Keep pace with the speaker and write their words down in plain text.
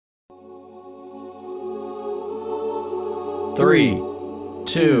3,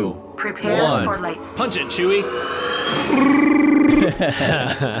 2, Prepare 1. for light speed. Punch it, Chewie.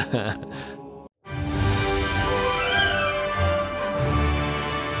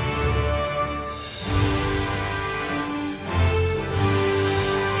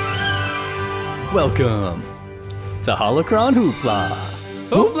 Welcome to Holocron Hoopla.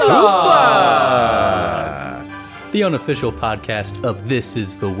 Hoopla! The unofficial podcast of This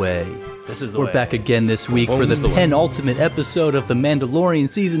Is the Way. This is the We're way. back again this week for the penultimate episode of The Mandalorian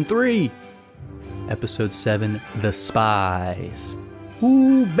Season 3. Episode 7, The Spies.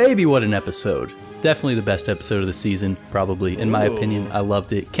 Ooh, baby, what an episode. Definitely the best episode of the season, probably, in my opinion. I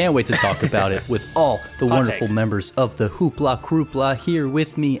loved it. Can't wait to talk about it with all the wonderful members of the Hoopla Croupla. Here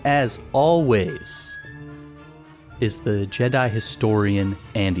with me, as always, is the Jedi historian,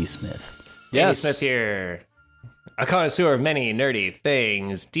 Andy Smith. Andy Smith here. A connoisseur of many nerdy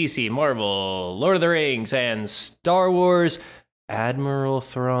things. DC, Marvel, Lord of the Rings, and Star Wars. Admiral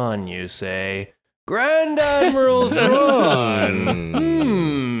Thrawn, you say? Grand Admiral Thrawn.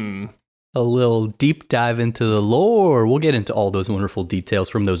 A little deep dive into the lore. We'll get into all those wonderful details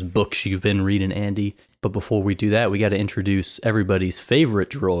from those books you've been reading, Andy. But before we do that, we got to introduce everybody's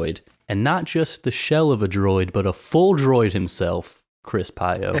favorite droid. And not just the shell of a droid, but a full droid himself, Chris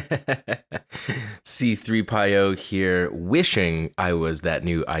Pio. C3PIO here, wishing I was that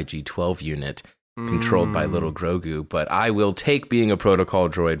new IG-12 unit controlled by little Grogu, but I will take being a protocol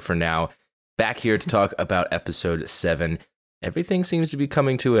droid for now. Back here to talk about episode 7. Everything seems to be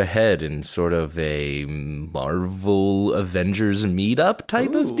coming to a head in sort of a Marvel Avengers meetup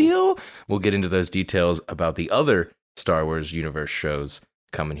type of deal. We'll get into those details about the other Star Wars universe shows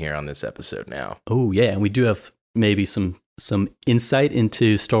coming here on this episode now. Oh, yeah. And we do have maybe some insight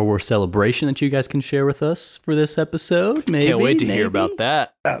into Star Wars Celebration that you guys can share with us for this episode. Maybe, Can't wait to hear about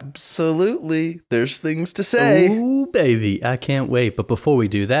that. Absolutely. There's things to say. Oh, baby. I can't wait. But before we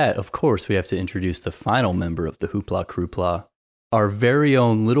do that, of course, we have to introduce the final member of the Hoopla Croupla, our very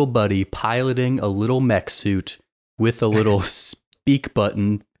own little buddy piloting a little mech suit with a little speak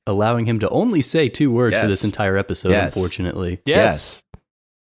button, allowing him to only say 2 words for this entire episode, unfortunately. Yes.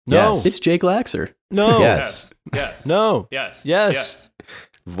 No. Yes. It's Jake Laxer. No. Yes. Yes. No. Yes. Yes.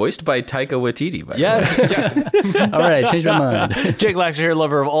 Voiced by Taika Waititi, by the way. Yes. All right, change my mind. Jake Laxer here,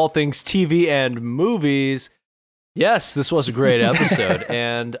 lover of all things TV and movies. Yes, this was a great episode,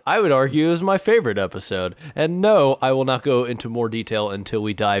 and I would argue it was my favorite episode. And no, I will not go into more detail until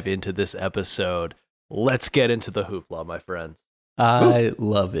we dive into this episode. Let's get into the hoopla, my friends. I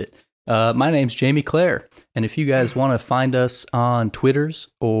love it. My name's Jamie Clare, and if you guys want to find us on Twitters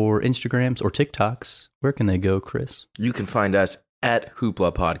or Instagrams or TikToks, where can they go, Chris? You can find us at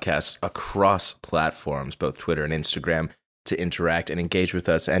Hoopla Podcast across platforms, both Twitter and Instagram, to interact and engage with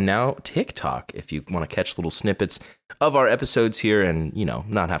us. And now TikTok, if you want to catch little snippets of our episodes here and,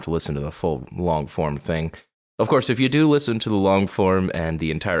 not have to listen to the full long form thing. Of course, if you do listen to the long form and the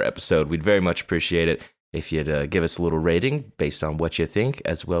entire episode, we'd very much appreciate it if you'd give us a little rating based on what you think,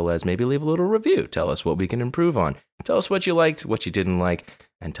 as well as maybe leave a little review. Tell us what we can improve on. Tell us what you liked, what you didn't like,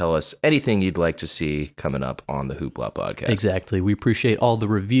 and tell us anything you'd like to see coming up on the Hoopla Podcast. Exactly. We appreciate all the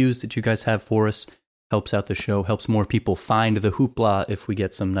reviews that you guys have for us. Helps out the show, helps more people find the Hoopla if we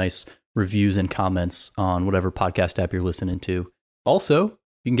get some nice reviews and comments on whatever podcast app you're listening to. Also,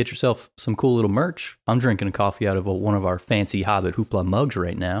 you can get yourself some cool little merch. I'm drinking a coffee out of one of our fancy Hobbit Hoopla mugs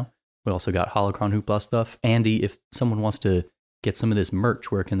right now. We also got Holocron Hoopla stuff. Andy, if someone wants to get some of this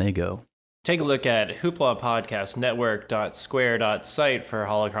merch, where can they go? Take a look at hooplapodcastnetwork.square.site for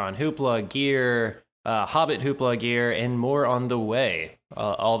Holocron Hoopla gear, Hobbit Hoopla gear, and more on the way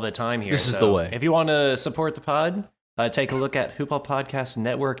all the time here. This is the way. If you want to support the pod, take a look at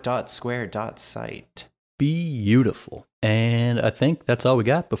hooplapodcastnetwork.square.site. Beautiful. And I think that's all we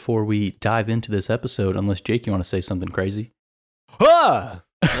got before we dive into this episode, unless, Jake, you want to say something crazy? Ah!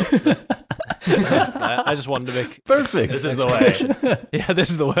 I just wanted to make Perfect. This is the way. Yeah, this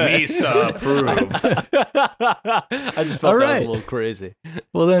is the way. Misa approve. I just felt that was a little crazy.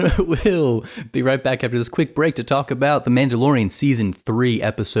 Well, then we'll be right back after this quick break to talk about The Mandalorian Season 3,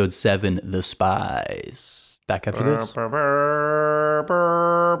 Episode 7, The Spies. Back after this. Times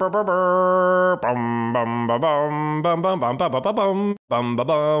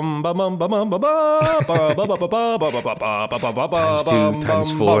 2,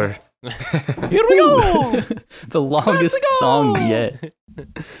 times 4. Here we go! The longest song yet.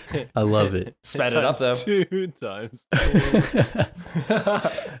 I love it. Sped it up, though. 2 times.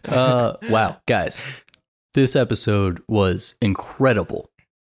 Wow, guys. This episode was incredible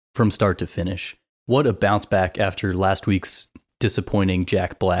from start to finish. What a bounce back after last week's disappointing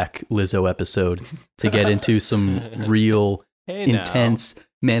Jack Black Lizzo episode to get into some real Hey now. intense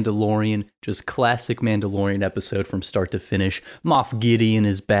Mandalorian, just classic Mandalorian episode from start to finish. Moff Gideon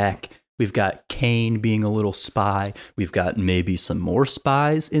is back. We've got Kane being a little spy. We've got maybe some more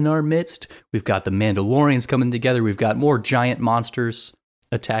spies in our midst. We've got the Mandalorians coming together. We've got more giant monsters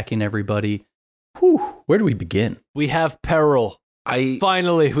attacking everybody. Whew, where do we begin? We have peril.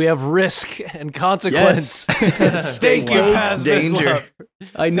 Finally, we have risk and consequence. Yes. Thank you, Paz Danger.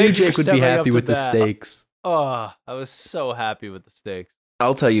 I knew Thank you Jake for would be stepping up happy to with the bat. stakes. Oh, I was so happy with the stakes.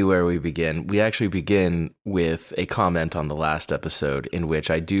 I'll tell you where we begin. We actually begin with a comment on the last episode in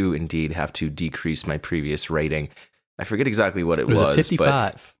which I do indeed have to decrease my previous rating. I forget exactly what it It was a but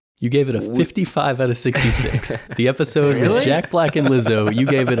 55. You gave it a 55 out of 66. The episode with Jack Black and Lizzo, you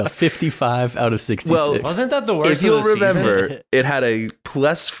gave it a 55 out of 66. Well, Wasn't that the worst if you'll of the remember, season? it had a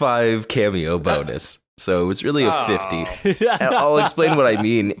 +5 cameo bonus. So it was really a 50. And I'll explain what I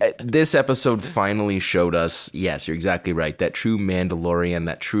mean. This episode finally showed us, yes, you're exactly right, that true Mandalorian,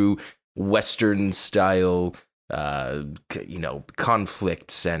 that true Western style,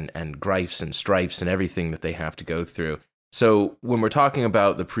 conflicts and gripes and stripes and everything that they have to go through. So when we're talking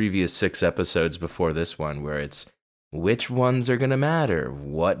about the previous 6 episodes before this one, where it's which ones are going to matter?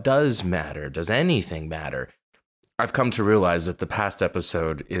 What does matter? Does anything matter? I've come to realize that the past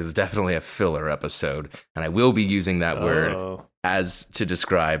episode is definitely a filler episode, and I will be using that word as to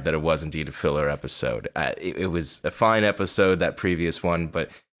describe that it was indeed a filler episode. It was a fine episode, that previous one,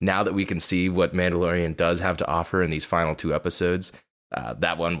 but now that we can see what Mandalorian does have to offer in these final 2 episodes,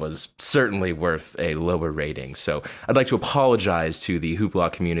 that one was certainly worth a lower rating. So I'd like to apologize to the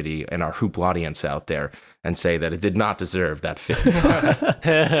Hoopla community and our Hoopla audience out there and say that it did not deserve that 55.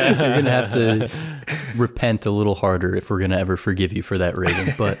 You're going to have to repent a little harder if we're going to ever forgive you for that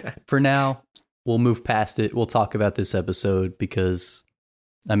rating. But for now, we'll move past it. We'll talk about this episode because,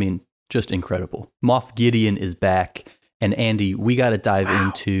 just incredible. Moff Gideon is back. And Andy, we got to dive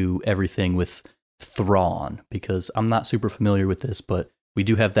into everything with Thrawn, because I'm not super familiar with this, but we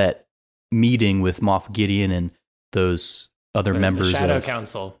do have that meeting with Moff Gideon and those other members the Shadow of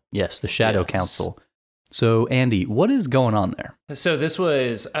Council. Yes, the Shadow Council. So, Andy, what is going on there? So this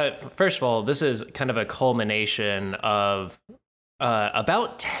was, first of all, this is kind of a culmination of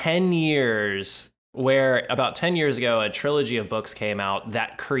about 10 years, where about 10 years ago, a trilogy of books came out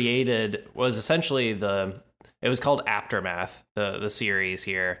that was essentially it was called Aftermath, the series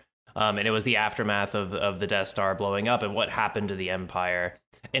here. And it was the aftermath of the Death Star blowing up and what happened to the Empire.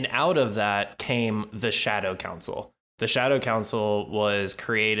 And out of that came the Shadow Council. The Shadow Council was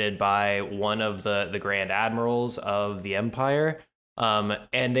created by one of the Grand Admirals of the Empire.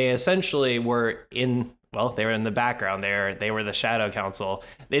 And they essentially were they were in the background. They were the Shadow Council.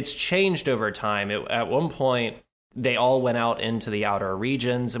 It's changed over time. At one point, they all went out into the outer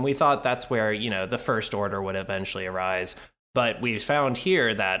regions, and we thought that's where, the First Order would eventually arise. But we found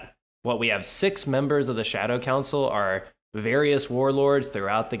here that we have 6 members of the Shadow Council are various warlords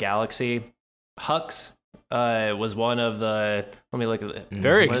throughout the galaxy. Hux was one of the. Let me look at it.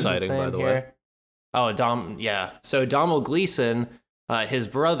 Very exciting, by the way. Oh, So Domhnall Gleeson, his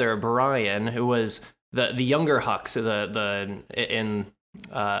brother Brian, who was the younger Hux, in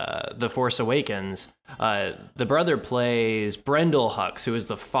The Force Awakens. The brother plays Brendel Hux, who is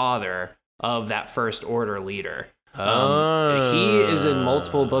the father of that First Order leader. He is in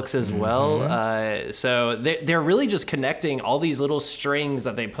multiple books as well. So they're really just connecting all these little strings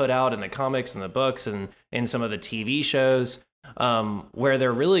that they put out in the comics and the books and in some of the TV shows, where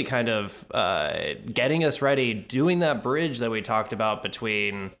they're really kind of getting us ready, doing that bridge that we talked about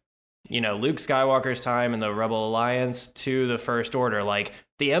between, Luke Skywalker's time and the Rebel Alliance to the First Order. Like,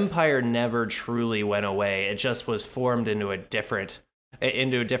 the Empire never truly went away. It just was formed into a different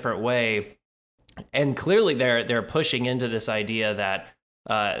way. And clearly they're pushing into this idea that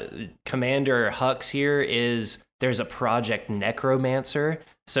Commander Hux here there's a Project Necromancer.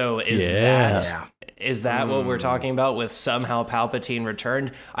 So is that what we're talking about with somehow Palpatine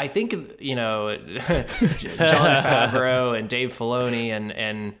returned? I think, John Favreau and Dave Filoni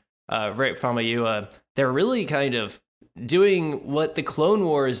and Rick Famuyiwa, they're really kind of doing what the Clone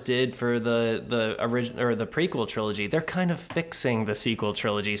Wars did for the original or the prequel trilogy. They're kind of fixing the sequel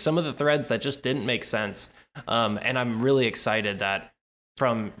trilogy, some of the threads that just didn't make sense. And I'm really excited that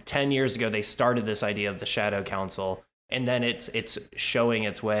from 10 years ago they started this idea of the Shadow Council, and then it's showing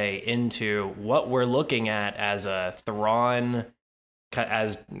its way into what we're looking at as a Thrawn,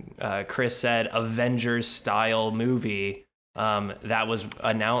 as Chris said, Avengers style movie that was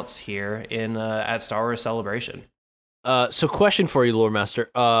announced here at Star Wars Celebration. So question for you, Lore Master.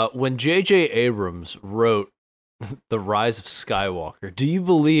 When J.J. Abrams wrote The Rise of Skywalker, do you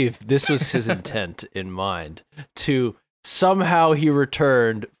believe this was his intent in mind, to somehow he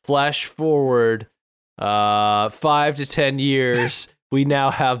returned. Flash forward 5 to 10 years. We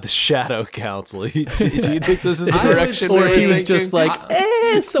now have the Shadow Council. Do you think this is the direction? Or he was just like,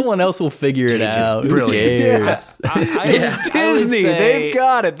 someone else will figure it out. Who cares? It's Disney. They've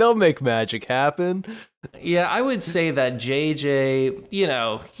got it. They'll make magic happen. Yeah, I would say that JJ,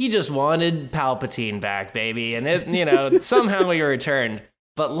 he just wanted Palpatine back, baby. And, somehow he returned.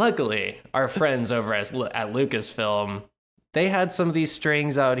 But luckily, our friends over at Lucasfilm, they had some of these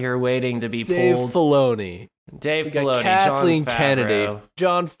strings out here waiting to be pulled. Dave Filoni, Kathleen Jon Favreau. Kennedy,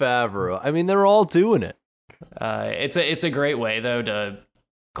 Jon Favreau. I mean, they're all doing it. It's a great way, though, to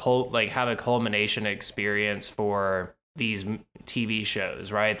have a culmination experience for these TV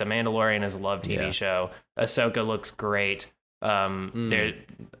shows, right? The Mandalorian is a love TV show. Ahsoka looks great. Their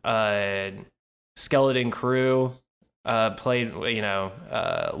Skeleton Crew, played,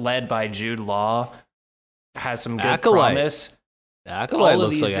 led by Jude Law, has some good promise. Acolyte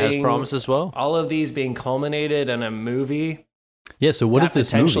looks like it has promise as well. All of these being culminated in a movie. Yeah, so what is this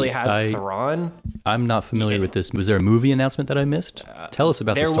potentially movie? Has Thrawn. I'm not familiar with this. Was there a movie announcement that I missed? Tell us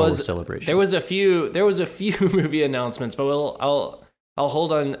about the Star Wars celebration. There was a few movie announcements, but I'll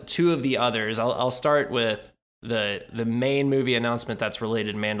hold on two of the others. I'll start with the main movie announcement that's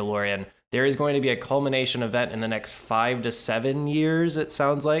related to Mandalorian. There is going to be a culmination event in the next 5 to 7 years, it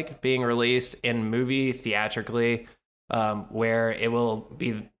sounds like, being released in movie theatrically, where it will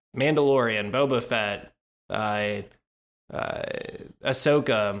be Mandalorian, Boba Fett,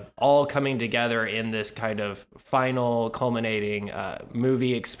 Ahsoka, all coming together in this kind of final culminating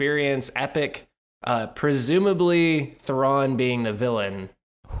movie experience, epic. Presumably, Thrawn being the villain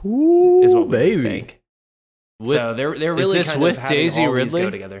is what we would think. So they're really is this kind with of having Daisy all Ridley? these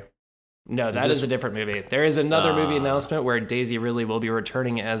go together. No, that is a different movie. There is another movie announcement where Daisy Ridley will be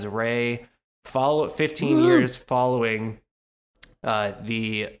returning as Rey, 15 years following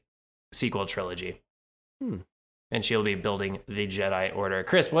the sequel trilogy. And she'll be building the Jedi Order.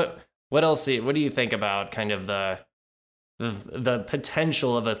 Chris, what else? What do you think about kind of the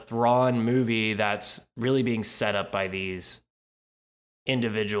potential of a Thrawn movie that's really being set up by these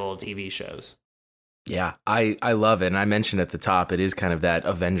individual TV shows? Yeah, I love it. And I mentioned at the top, it is kind of that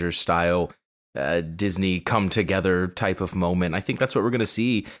Avengers style Disney come together type of moment. I think that's what we're going to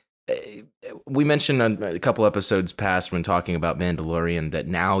see. We mentioned on a couple episodes past when talking about Mandalorian that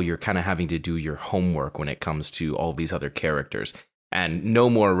now you're kind of having to do your homework when it comes to all these other characters. And no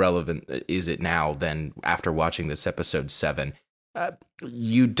more relevant is it now than after watching this episode 7.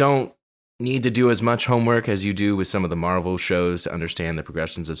 You don't need to do as much homework as you do with some of the Marvel shows to understand the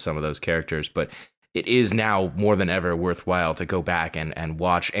progressions of some of those characters, but it is now more than ever worthwhile to go back and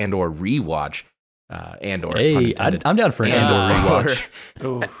watch and or rewatch Andor. Hey, I'm down for an Andor rewatch.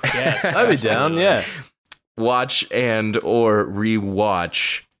 Oh, yes, I'd be down. Yeah, watch and or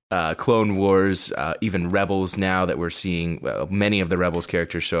rewatch Clone Wars, even Rebels. Now that we're seeing many of the Rebels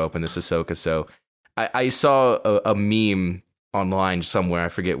characters show up in this Ahsoka, so I saw a meme online somewhere. I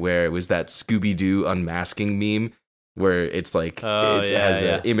forget where. It was that Scooby-Doo unmasking meme, where it's like has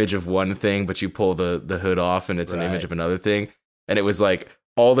an image of one thing, but you pull the hood off and it's an image of another thing. And it was like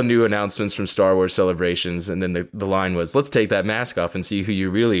all the new announcements from Star Wars Celebrations, and then the line was, "Let's take that mask off and see who you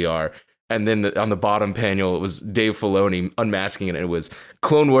really are." And then on the bottom panel, it was Dave Filoni unmasking it, and it was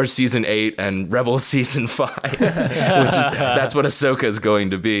Clone Wars Season 8 and Rebels Season 5, that's what Ahsoka is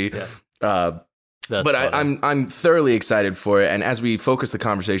going to be. Yeah. But I'm thoroughly excited for it, and as we focus the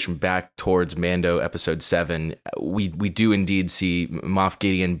conversation back towards Mando Episode 7, we do indeed see Moff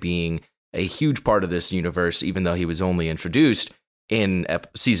Gideon being a huge part of this universe, even though he was only introduced in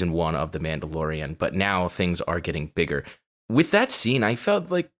Season 1 of The Mandalorian, but now things are getting bigger. With that scene, I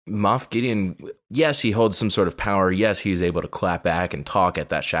felt like Moff Gideon, yes, he holds some sort of power, yes, he's able to clap back and talk at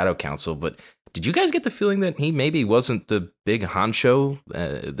that Shadow Council, but did you guys get the feeling that he maybe wasn't the big honcho,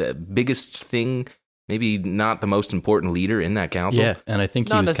 the biggest thing, maybe not the most important leader in that council? Yeah, and I think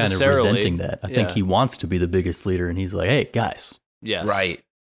he was kind of resenting that. I think he wants to be the biggest leader, and he's like, hey, guys. Yes. Right.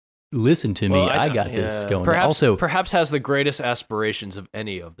 Listen to me, I got this going. Perhaps has the greatest aspirations of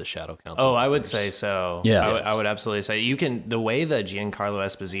any of the Shadow Council. Oh, I would say so. Yeah, I would absolutely say the way that Giancarlo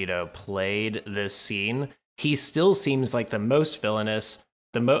Esposito played this scene, he still seems like the most villainous,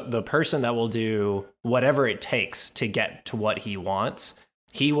 the person that will do whatever it takes to get to what he wants.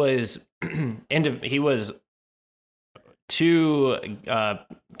 He was to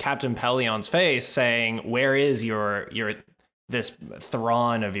Captain Pelion's face saying, "Where is your this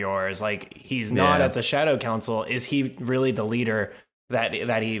Thrawn of yours? Like, he's not at the Shadow Council. Is he really the leader that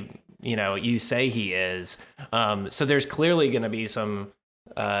he, you say he is?" So there's clearly going to be some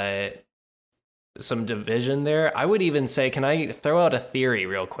some division there. I would even say, can I throw out a theory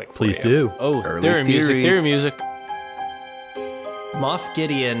real quick for Please you? do. Oh, Early theory music. Theory music. Moff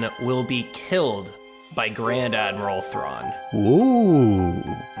Gideon will be killed by Grand Admiral Thrawn. Ooh.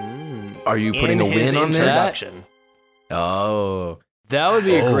 Are you putting in a his win on this? introduction. Oh, That would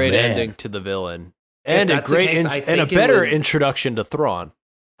be a great man. ending to the villain, If and a that's the great case, I and a think it better would- introduction to Thrawn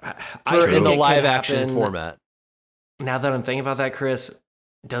I for think in the it could live action happen. format. Now that I'm thinking about that, Chris,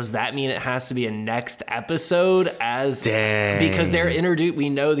 does that mean it has to be a next episode? dang. Because they're introduced. We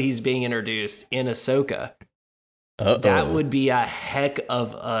know that he's being introduced in Ahsoka. Uh-oh. That would be a heck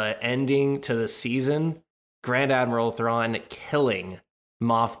of a ending to the season. Grand Admiral Thrawn killing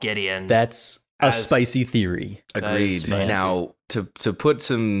Moff Gideon. That's a as- spicy theory. Agreed. spicy. Now, to put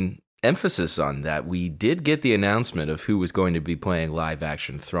some emphasis on that, we did get the announcement of who was going to be playing live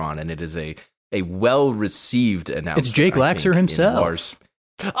action Thrawn, and it is a well received announcement. It's Jake I Laxer think, in himself. Lars.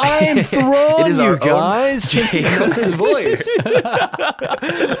 I'm Thrawn, It is you our own guys. Jake That's his voice.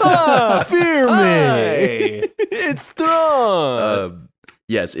 Ah, fear me. Hey. It's Thrawn.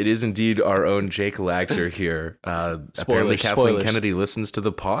 Yes, it is indeed our own Jake Laxer here. Apparently, Kathleen spoilers. Kennedy listens to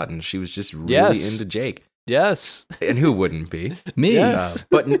the pod, and she was just really Yes. into Jake. Yes. And who wouldn't be? Me. Yes.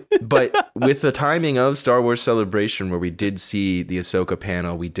 But with the timing of Star Wars Celebration, where we did see the Ahsoka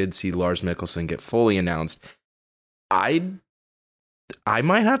panel, we did see Lars Mikkelsen get fully announced. I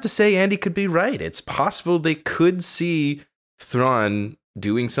might have to say Andy could be right. It's possible they could see Thrawn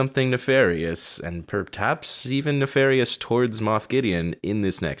doing something nefarious, and perhaps even nefarious towards Moff Gideon in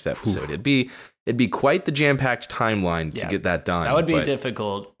this next episode. It'd be quite the jam-packed timeline to Yeah. get that done. That would be but-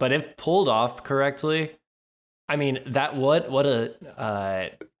 difficult, but if pulled off correctly, I mean that what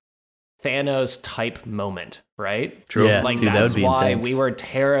a Thanos type moment, right? True. Yeah, Like dude, that that's would be why intense. we were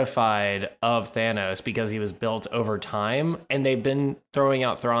terrified of Thanos, because he was built over time, and they've been throwing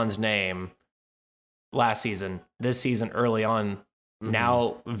out Thrawn's name last season, this season early on.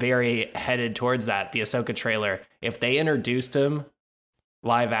 Now very headed towards that. The Ahsoka trailer, if they introduced him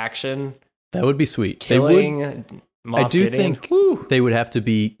live action, That would be sweet. They would. killing Moff I do Gideon, think they would have to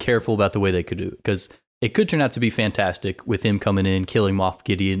be careful about the way they could do it, because it could turn out to be fantastic with him coming in, killing Moff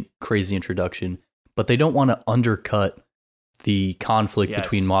Gideon, crazy introduction, but they don't want to undercut the conflict Yes.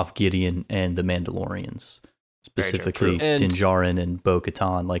 between Moff Gideon and the Mandalorians, specifically True. And- Din Djarin and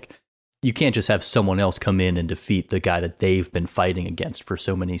Bo-Katan. Like, you can't just have someone else come in and defeat the guy that they've been fighting against for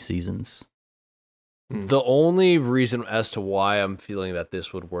so many seasons. The only reason as to why I'm feeling that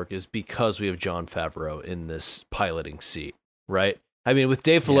this would work is because we have Jon Favreau in this piloting seat, right? I mean, with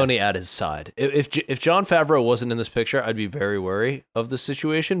Dave Filoni at his side. If Jon Favreau wasn't in this picture, I'd be very wary of the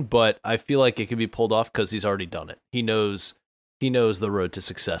situation, but I feel like it could be pulled off because he's already done it. He knows the road to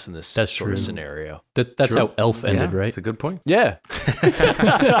success in this That's sort of true. scenario. That's True. how Elf ended, Yeah, right? That's a good point. Yeah.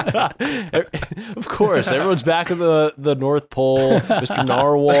 Of course, everyone's back at the North Pole. Mr.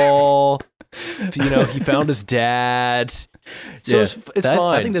 Narwhal, he found his dad. So Yeah, it's that-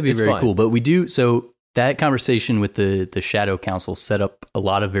 fine. I think that'd be It's very fine. cool. But we do, so that conversation with the Shadow Council set up a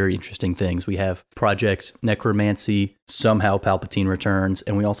lot of very interesting things. We have Project Necromancy, somehow Palpatine returns,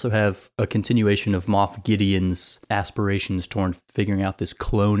 and we also have a continuation of Moff Gideon's aspirations toward figuring out this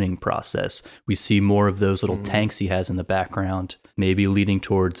cloning process. We see more of those little tanks he has in the background, maybe leading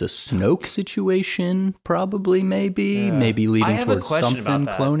towards a Snoke situation, probably, maybe leading have a towards question something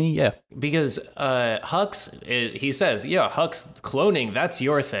about that. cloney. Yeah. because Hux, he says, yeah, Hux cloning, that's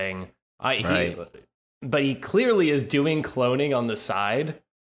your thing. But he clearly is doing cloning on the side.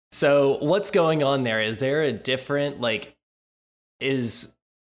 So what's going on there? Is there a different, like, is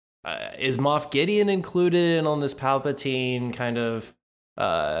Moff Gideon included in on this Palpatine kind of,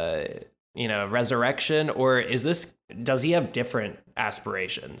 resurrection, or does he have different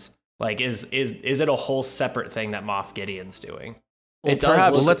aspirations? Like, is it a whole separate thing that Moff Gideon's doing? Well, It does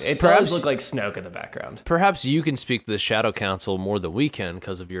perhaps look like Snoke in the background. Perhaps you can speak to the Shadow Council more than we can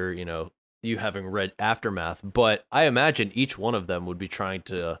because of your, you having read Aftermath. But I imagine each one of them would be trying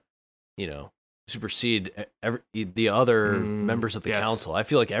to, supersede the other members of the yes. council. I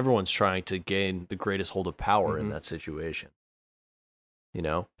feel like everyone's trying to gain the greatest hold of power in that situation.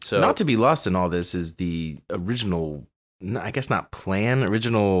 So Not to be lost in all this is the original, I guess not plan,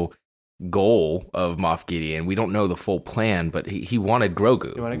 original goal of Moff Gideon. We don't know the full plan, but he wanted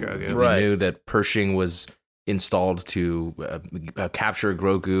Grogu. He wanted Grogu. We Right. knew that Pershing was installed to capture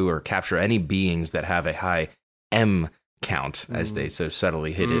Grogu or capture any beings that have a high M count, as they so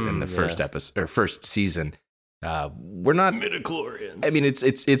subtly hit it in the first yes. episode or first season. We're not. Midichlorians. I mean,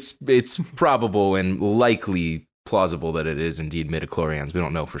 it's probable and likely plausible that it is indeed midichlorians. We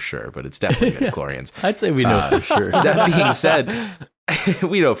don't know for sure, but it's definitely midichlorians. I'd say we know for sure. That being said,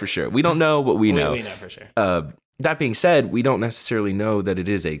 We know for sure. We don't know, but we know. We know for sure. That being said, we don't necessarily know that it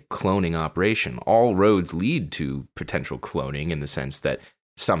is a cloning operation. All roads lead to potential cloning in the sense that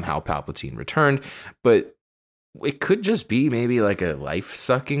somehow Palpatine returned, but it could just be maybe like a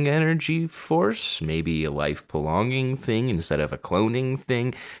life-sucking energy force, maybe a life-prolonging thing instead of a cloning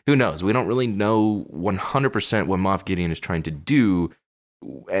thing. Who knows? We don't really know 100% what Moff Gideon is trying to do.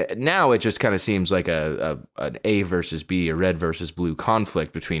 Now it just kind of seems like an A versus B, a red versus blue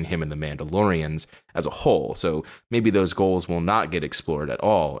conflict between him and the Mandalorians as a whole. So maybe those goals will not get explored at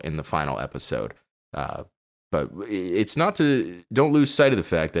all in the final episode. But it's not to, don't lose sight of the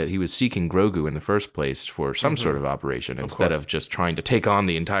fact that he was seeking Grogu in the first place for some sort of operation instead of just trying to take on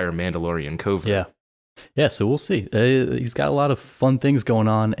the entire Mandalorian covert. Yeah. Yeah, so we'll see. He's got a lot of fun things going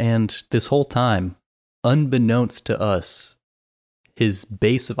on. And this whole time, unbeknownst to us, his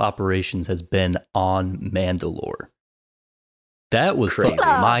base of operations has been on Mandalore. That was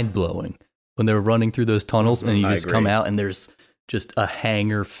mind-blowing when they were running through those tunnels and you just come out and there's just a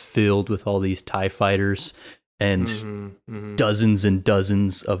hangar filled with all these TIE fighters and dozens and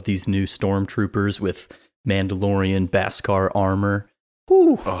dozens of these new stormtroopers with Mandalorian Beskar armor.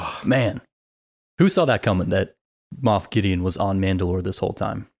 Ooh, man. Who saw that coming, that Moff Gideon was on Mandalore this whole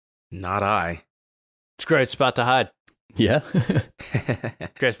time? Not I. It's a great spot to hide. Yeah.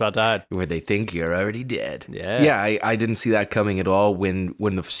 Great spot to hide. Where they think you're already dead. Yeah. Yeah, I didn't see that coming at all when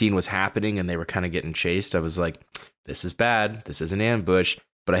the scene was happening and they were kind of getting chased. I was like, this is bad. This is an ambush.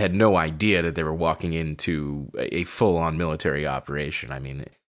 But I had no idea that they were walking into a full-on military operation. I mean,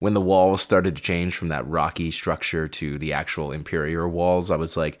 when the walls started to change from that rocky structure to the actual Imperial walls, I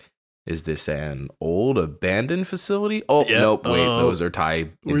was like, is this an old abandoned facility? Oh, nope, wait, those are TIE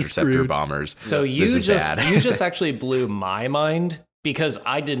interceptor bombers. So you just actually blew my mind because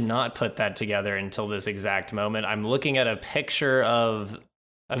I did not put that together until this exact moment. I'm looking at a picture of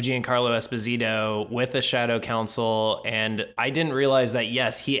Giancarlo Esposito with the Shadow Council, and I didn't realize that,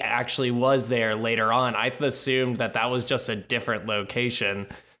 yes, he actually was there later on. I assumed that was just a different location.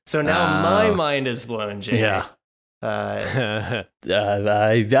 So now my mind is blown, Jay. Yeah. I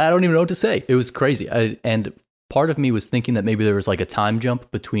don't even know what to say. It was crazy. And part of me was thinking that maybe there was like a time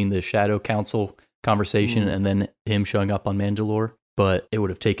jump between the Shadow Council conversation and then him showing up on Mandalore, but it would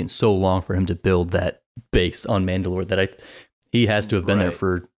have taken so long for him to build that base on Mandalore that he has to have been there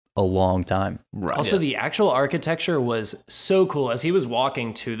for a long time. Right. Also, the actual architecture was so cool as he was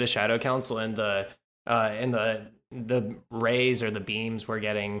walking to the Shadow Council and the rays or the beams were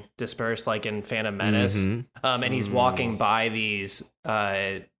getting dispersed like in Phantom Menace. And he's walking by these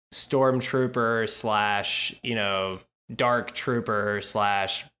stormtrooper / dark trooper /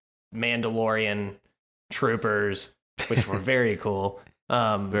 Mandalorian troopers, which were very cool.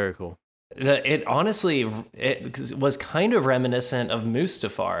 Very cool. It honestly was kind of reminiscent of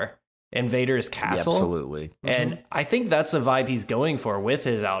Mustafar in Vader's castle. Yeah, absolutely. And I think that's the vibe he's going for with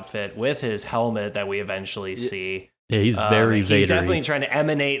his outfit, with his helmet that we eventually see. Yeah, he's very Vader-y. He's definitely trying to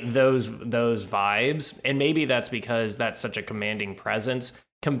emanate those vibes. And maybe that's because that's such a commanding presence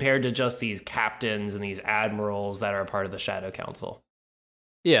compared to just these captains and these admirals that are part of the Shadow Council.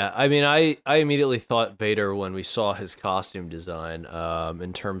 Yeah, I mean, I immediately thought Vader when we saw his costume design,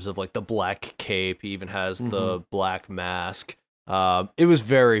 in terms of like the black cape. He even has the black mask. It was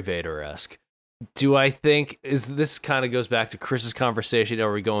very Vader-esque. Do I think this kind of goes back to Chris's conversation?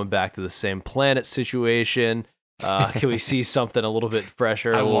 Are we going back to the same planet situation? Can we see something a little bit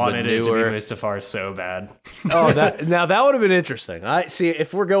fresher, a little bit newer? I wanted it to be Mustafar so bad. Now that would have been interesting. I see.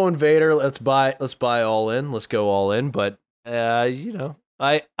 If we're going Vader, let's buy all in. Let's go all in. But I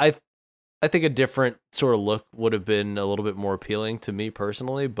think a different sort of look would have been a little bit more appealing to me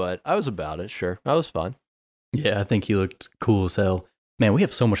personally, but I was about it. Sure. That was fun. Yeah, I think he looked cool as hell. Man, we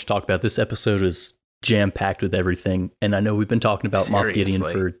have so much to talk about. This episode is jam-packed with everything, and I know we've been talking about Moff Gideon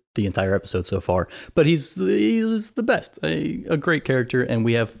for the entire episode so far, but he's the best. A great character, and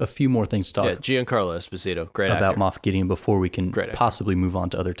we have a few more things to talk Giancarlo Esposito, great about actor. Moff Gideon before we can possibly move on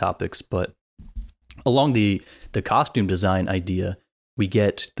to other topics. But along the costume design idea, we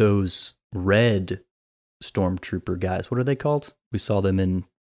get those red stormtrooper guys. What are they called? We saw them in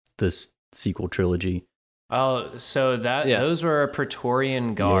this sequel trilogy. Oh, so those were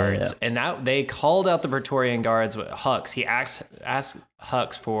Praetorian guards, and that they called out the Praetorian guards with Hux. He asked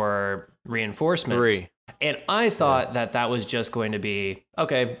Hux for reinforcements. 3. And I thought that was just going to be,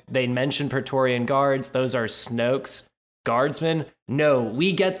 okay, they mentioned Praetorian guards. Those are Snoke's guardsmen. No,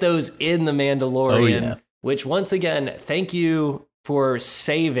 we get those in The Mandalorian, which once again, thank you for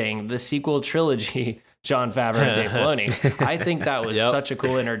saving the sequel trilogy, Jon Favreau and Dave Filoni. I think that was such a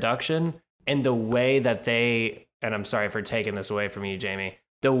cool introduction. And the way that they and I'm sorry for taking this away from you, Jamie,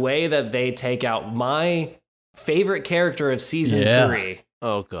 the way that they take out my favorite character of season 3.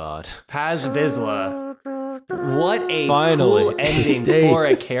 Oh, God. Paz Vizsla. What a Finally. cool ending for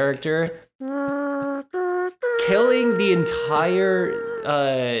a character. Killing the entire,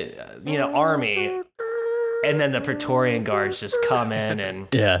 army. And then the Praetorian Guards just come in and...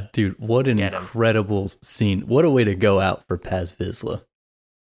 Yeah, dude, what an incredible scene. What a way to go out for Paz Vizsla.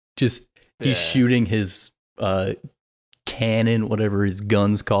 Just, he's shooting his cannon, whatever his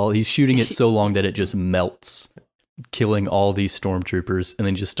gun's called. He's shooting it so long that it just melts, killing all these stormtroopers, and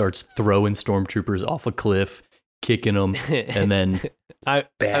then just starts throwing stormtroopers off a cliff, kicking them, and then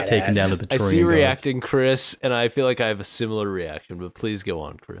taking down the Praetorian I see you Guards. reacting, Chris, and I feel like I have a similar reaction, but please go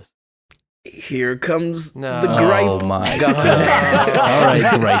on, Chris. Here comes the Oh gripe. my God. All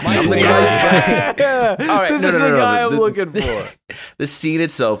right, gripe. I'm the gripe. gripe. All right, This is the guy I'm looking for. The scene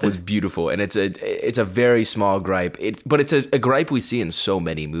itself was beautiful, and it's a very small gripe. But it's a gripe we see in so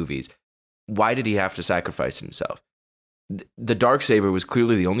many movies. Why did he have to sacrifice himself? The Darksaber was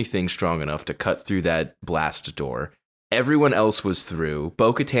clearly the only thing strong enough to cut through that blast door. Everyone else was through.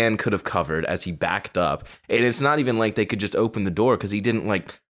 Bo-Katan could have covered as he backed up, and it's not even like they could just open the door because he didn't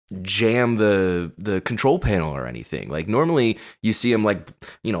jam the control panel or anything. Like normally you see him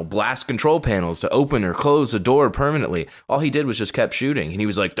blast control panels to open or close a door permanently. All he did was just kept shooting, and he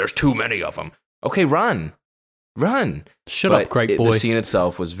was like, "There's too many of them." Okay, run. Shut up, gripe boy. The scene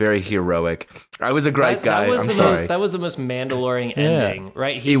itself was very heroic. I was a gripe guy. I'm sorry. That was the most Mandalorian ending,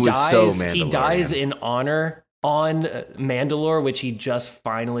 right? It was so Mandalorian. He dies in honor on Mandalore, which he just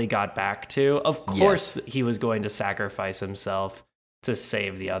finally got back to. Of course, he was going to sacrifice himself to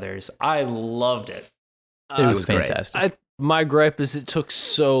save the others. I loved it. It was fantastic. My gripe is it took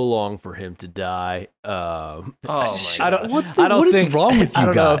so long for him to die. Oh my God. I don't What is think wrong with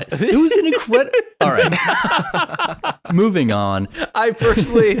you guys? It was an incredible. All right, moving on. I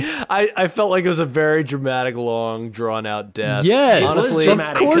personally, I felt like it was a very dramatic, long, drawn out death. Yes, honestly, of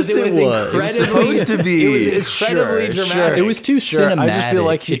course it was. It was supposed to be. It was incredibly dramatic. It was too cinematic. I just feel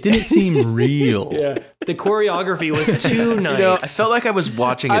like it didn't seem real. Yeah, the choreography was too nice. I felt like I was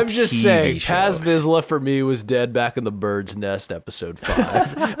watching a I'm just TV saying, show. Paz Vizsla for me was dead back in the Bird's Nest episode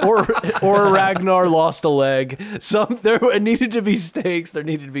 5, or Ragnar lost a leg. There needed to be stakes. There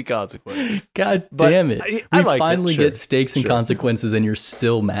needed to be consequences. God damn it! We finally get stakes and consequences, and you're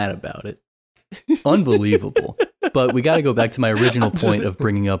still mad about it. Unbelievable. But we got to go back to my original point of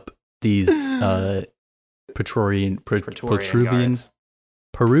bringing up these Peruvian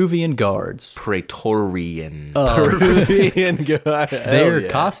guards. Praetorian. Peruvian guard. Their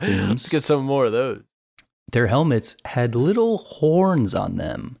costumes. Let's get some more of those. Their helmets had little horns on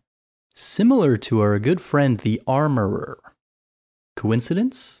them, similar to our good friend the Armorer.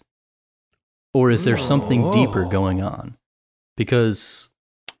 Coincidence? Or is there something deeper going on? Because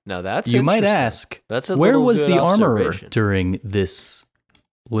now that's you might ask, where was the Armorer during this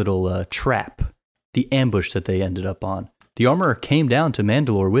little trap, the ambush that they ended up on? The Armorer came down to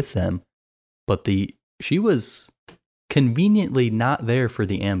Mandalore with them, but she was conveniently not there for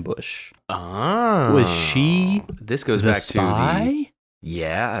the ambush. Was she This goes the back spy? to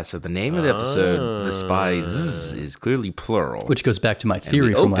yeah, so the name of the episode, The Spies, is clearly plural. Which goes back to my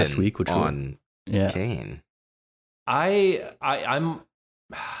theory from last week, which on Kane. I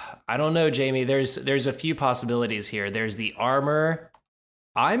don't know, Jamie. There's a few possibilities here. There's the armor.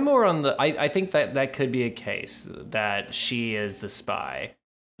 I'm more on the. I think that could be a case that she is the spy,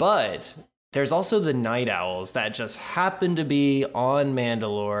 but there's also the Night Owls that just happen to be on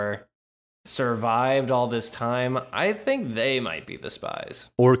Mandalore, survived all this time. I think they might be the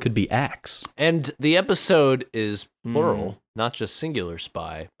spies, or it could be Axe. And the episode is plural, not just singular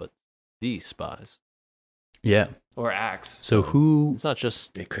spy, but the spies. Yeah, or Axe. So who? It's not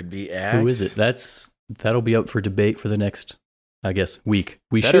just. It could be Axe. Who is it? That'll be up for debate for the next, I guess, week.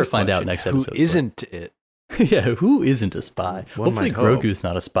 We should find out next episode. Who isn't it? Yeah, who isn't a spy? One Hopefully might hope. Grogu's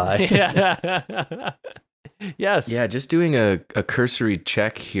not a spy. Yeah. Yes. Yeah, just doing a cursory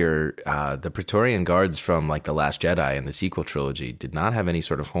check here. The Praetorian Guards from The Last Jedi and the sequel trilogy did not have any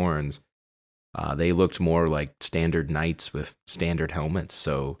sort of horns. They looked more like standard knights with standard helmets.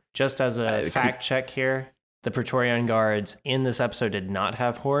 So just as a fact check here, the Praetorian Guards in this episode did not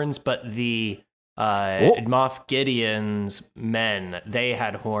have horns, but the Moff Gideon's men, they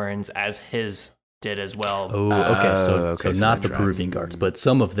had horns, as his did as well. Oh, okay. So not the Peruvian guards, but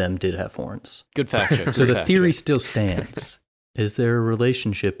some of them did have horns. Good fact check. So the theory still stands. Is there a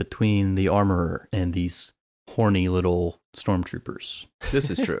relationship between the Armorer and these horny little stormtroopers? This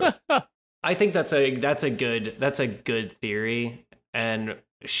is true. I think that's a good theory, and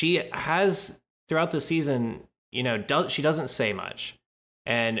she has throughout the season she doesn't say much.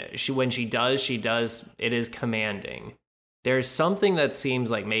 And when she does, it is commanding. There's something that seems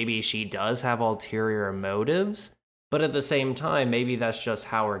like maybe she does have ulterior motives, but at the same time, maybe that's just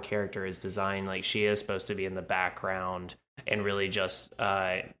how her character is designed. Like, she is supposed to be in the background and really just,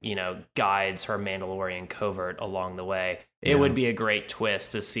 guides her Mandalorian covert along the way. It would be a great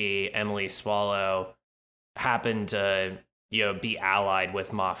twist to see Emily Swallow happen to, be allied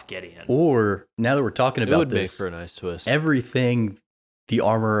with Moff Gideon. Or, now that we're talking about it would this, make for a nice twist. Everything the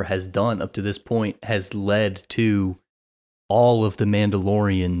Armorer has done up to this point has led to all of the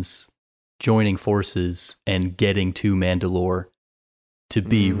Mandalorians joining forces and getting to Mandalore to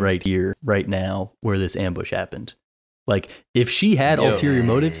be right here, right now, where this ambush happened. Like, if she had ulterior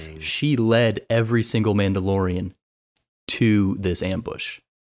motives, she led every single Mandalorian to this ambush.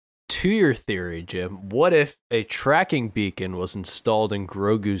 To your theory, Jim, what if a tracking beacon was installed in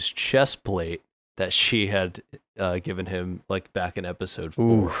Grogu's chest plate that she had given him, like, back in episode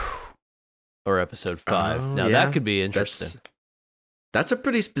 4 or episode 5? Now, that could be interesting. That's a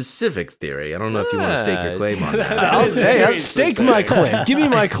pretty specific theory. I don't know if you want to stake your claim on that. I'll stake my claim. Give me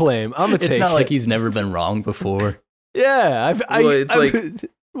my claim. I'm gonna take it. It's not like he's never been wrong before. Yeah,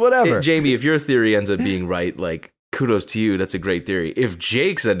 whatever. Jamie, if your theory ends up being right, like, kudos to you. That's a great theory. If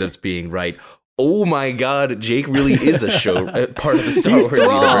Jake's ends up being right, oh my God, Jake really is a show part of the Star Wars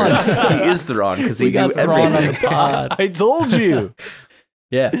universe. He is Thrawn because he knew everything. On the pod. I told you.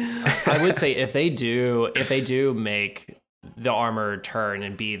 Yeah, I would say if they do make the Armor turn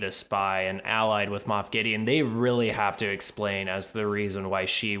and be the spy and allied with Moff Gideon, they really have to explain as the reason why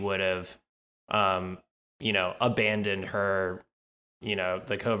she would have, abandoned her,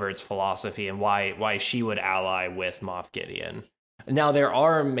 the covert's philosophy and why she would ally with Moff Gideon. Now, there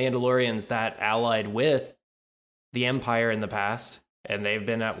are Mandalorians that allied with the Empire in the past, and they've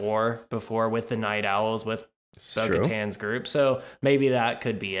been at war before with the Night Owls, with Bo-Katan's group, so maybe that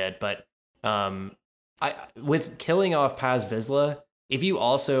could be it. But with killing off Paz Vizsla, if you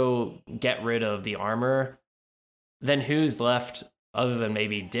also get rid of the Armor, then who's left other than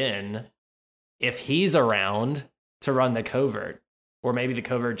maybe Din, if he's around to run the covert? Or maybe the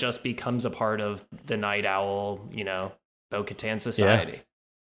covert just becomes a part of the Night Owl, Bo-Katan society. Yeah.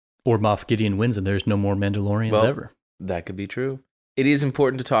 Or Moff Gideon wins and there's no more Mandalorians ever. That could be true. It is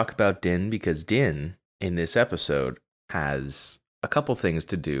important to talk about Din because Din, in this episode, has a couple things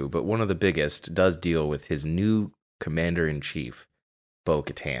to do, but one of the biggest does deal with his new commander-in-chief,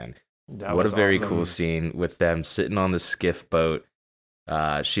 Bo-Katan. What a very cool scene with them sitting on the skiff boat.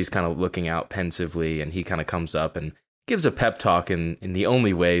 She's kind of looking out pensively, and he kind of comes up and gives a pep talk in the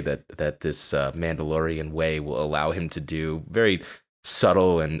only way that this Mandalorian way will allow him to do. Very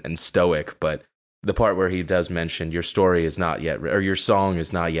subtle and stoic, but the part where he does mention your story is not yet, or your song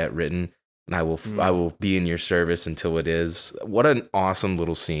is not yet written, and I will be in your service until it is. What an awesome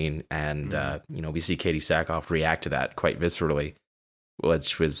little scene, and we see Katie Sackhoff react to that quite viscerally,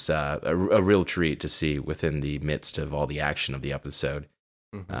 which was a real treat to see within the midst of all the action of the episode.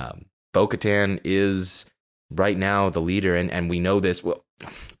 Bo-Katan is right now the leader, and we know this. Well,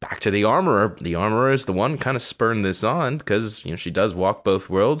 back to the Armorer. The Armorer is the one kind of spurring this on because she does walk both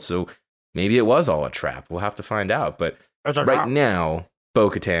worlds, so maybe it was all a trap. We'll have to find out. But right now,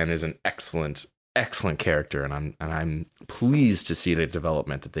 Bo-Katan is an excellent character, and I'm pleased to see the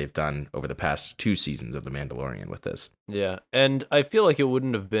development that they've done over the past 2 seasons of The Mandalorian with this. Yeah, and I feel like it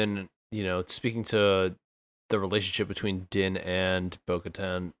wouldn't have been, speaking to the relationship between Din and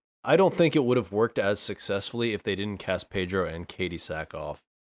Bo-Katan, I don't think it would have worked as successfully if they didn't cast Pedro and Katie Sackhoff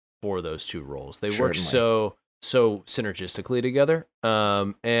for those 2 roles. They work so synergistically together,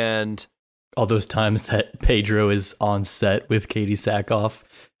 and all those times that Pedro is on set with Katie Sackhoff.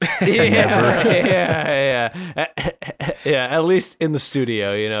 Yeah. At least in the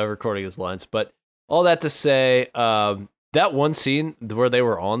studio, recording his lines. But all that to say, that one scene where they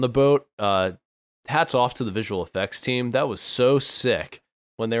were on the boat, hats off to the visual effects team. That was so sick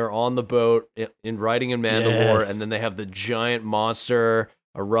when they were on the boat in riding in Mandalore, and then they have the giant monster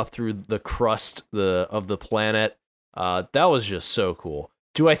erupt through the crust of the planet. That was just so cool.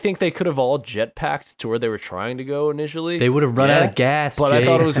 Do I think they could have all jetpacked to where they were trying to go initially? They would have run out of gas, but Jake. I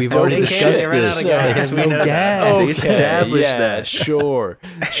thought it was We've already discussed this. They have no gas. They established that. Sure.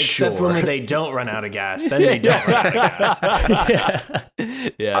 Except when they don't run out of gas. Then they don't run out of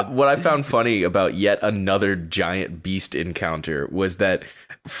gas. Yeah. What I found funny about yet another giant beast encounter was that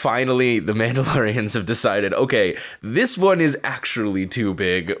finally the Mandalorians have decided, okay, this one is actually too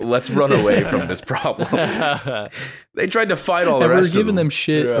big. Let's run away from this problem. They tried to fight all the rest of them. We're giving them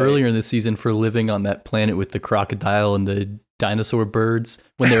shit earlier in the season for living on that planet with the crocodile and the dinosaur birds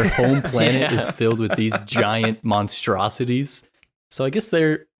when their home planet is filled with these giant monstrosities. So I guess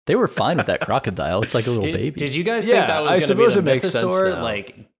they were fine with that crocodile. It's like a little baby. Did you guys think that was going to be the mythosaur?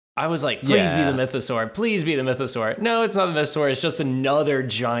 Like, I was like, please be the mythosaur. Please be the mythosaur. No, it's not the mythosaur. It's just another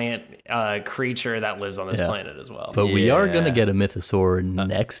giant creature that lives on this planet as well. But we are going to get a mythosaur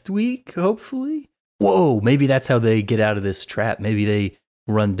next week, hopefully. Whoa, maybe that's how they get out of this trap. Maybe they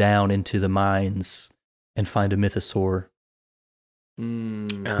run down into the mines and find a mythosaur. Who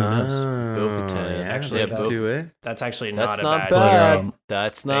knows? Actually, do it. That's actually not bad. bad.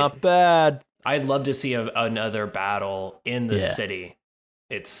 That's not bad. I'd love to see another battle in the city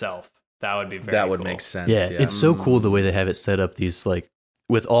itself. That would be very That would cool. make sense. Yeah, it's so cool the way they have it set up. These like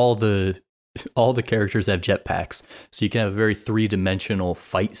with all the characters have jetpacks, so you can have a very 3-dimensional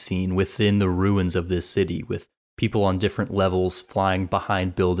fight scene within the ruins of this city with people on different levels flying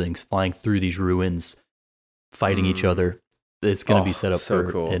behind buildings, flying through these ruins, fighting each other. It's going to be set up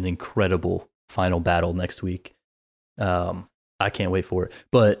for an incredible final battle next week. I can't wait for it.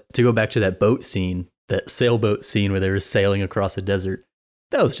 But to go back to that boat scene, that sailboat scene where they were sailing across the desert,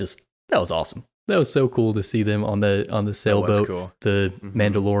 that was awesome. That was so cool to see them on the sailboat. Cool. The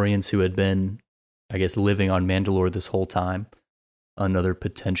Mandalorians who had been, I guess, living on Mandalore this whole time. Another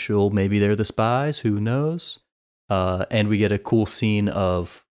potential, maybe they're the spies, who knows? And we get a cool scene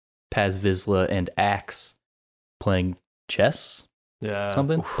of Paz Vizsla and Axe playing chess. Yeah.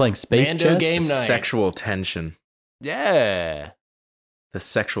 Something? Playing space Mando chess? game night. Sexual tension. Yeah. The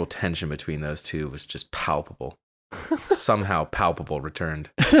sexual tension between those two was just palpable. Somehow palpable returned.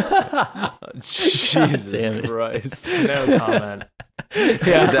 Jesus Christ. No comment.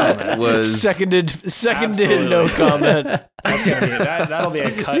 Yeah, that was seconded. Absolutely. No comment. That'll be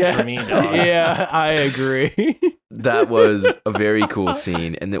a cut for me, dog. Yeah, I agree. That was a very cool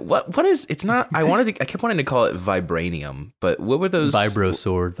scene. And that what is it's not I kept wanting to call it vibranium, but what were those? Vibro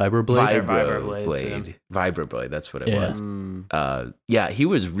sword, vibroblade. Vibroblade. Vibroblade, that's what it was. He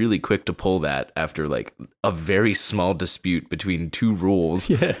was really quick to pull that after like a very small dispute between two rules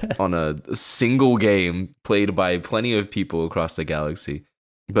on a single game played by plenty of people across the galaxy.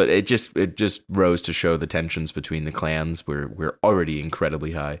 But it just rose to show the tensions between the clans were already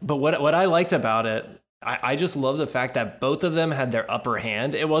incredibly high. But what I liked about it, I just love the fact that both of them had their upper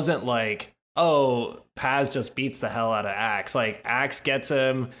hand. It wasn't like, oh, Paz just beats the hell out of Axe. Like Axe gets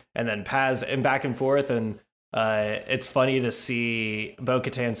him, and then Paz and back and forth. And it's funny to see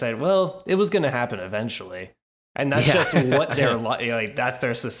Bo-Katan say, "Well, it was going to happen eventually," and that's just what they're like. That's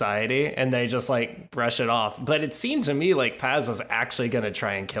their society, and they just like brush it off. But it seemed to me like Paz was actually going to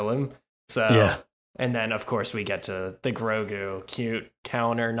try and kill him. So yeah. And then, of course, we get to the Grogu cute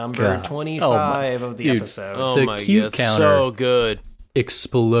counter number 25 of the episode. Oh the my cute God, counter so good.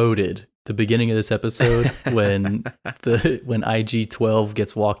 Exploded the beginning of this episode when IG-12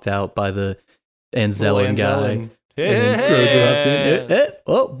 gets walked out by the Anzellan guy. And then Grogu hops in.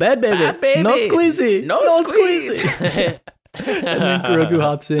 Oh, bad baby. No squeezy. No squeezy. And then Grogu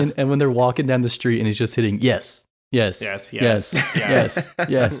hops in, and when they're walking down the street and he's just hitting yes. That was I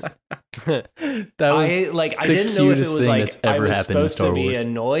didn't know if it was like I was supposed to be Wars.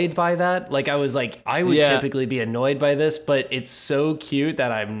 annoyed by that. Like I was like, I would typically be annoyed by this, but it's so cute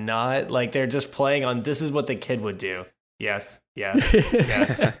that I'm not. Like they're just playing on this is what the kid would do. Yes.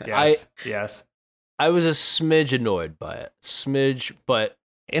 I was a smidge annoyed by it. But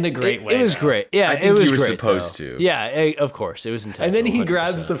in a great way. It was great. Yeah, I think it was you were great, supposed though. to. Yeah, of course. It was intentional. And then he 100%.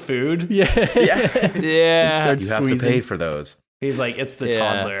 grabs the food. Yeah. You have to pay for those. He's like, it's the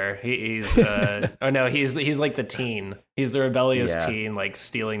toddler. He's he's like the teen. He's the rebellious teen, like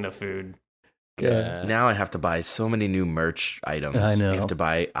stealing the food. Yeah. Now I have to buy so many new merch items. I know. You have to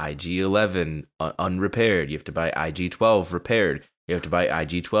buy IG-11 unrepaired. You have to buy IG-12 repaired. You have to buy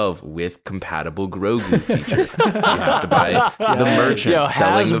IG-12 with compatible Grogu feature. You have to buy the merchant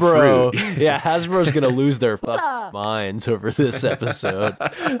selling the fruit. Yeah, Hasbro's going to lose their fucking minds over this episode.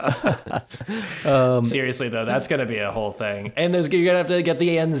 Seriously, though, that's going to be a whole thing. And you're going to have to get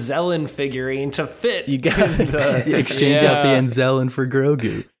the Anzellan figurine to fit. You got to exchange out the Anzellan for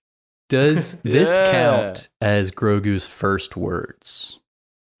Grogu. Does this count as Grogu's first words?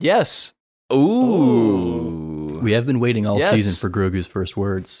 Yes. Ooh. We have been waiting all season for Grogu's first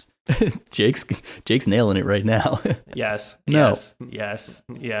words. Jake's nailing it right now. Yes. No. Yes.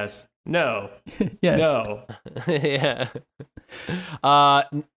 No. Yes. No. Yeah.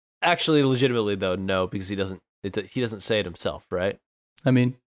 Actually, legitimately though, no, because he doesn't say it himself, right? I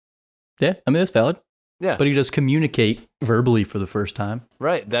mean, that's valid. Yeah. But he does communicate verbally for the first time.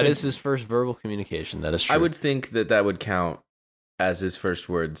 Right. That is his first verbal communication. That is true. I would think that would count as his first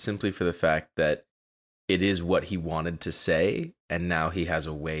word simply for the fact that it is what he wanted to say, and now he has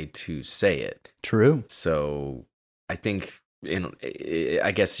a way to say it. True. So I think,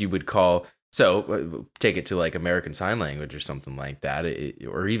 I guess you would call, so take it to like American Sign Language or something like that,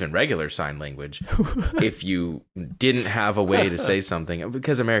 or even regular sign language. If you didn't have a way to say something,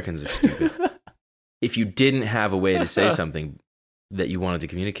 because Americans are stupid, if you didn't have a way to say something that you wanted to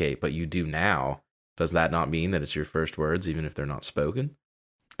communicate, but you do now, does that not mean that it's your first words, even if they're not spoken?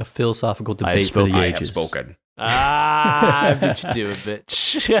 A philosophical debate for the I ages. have spoken. I bet you do it,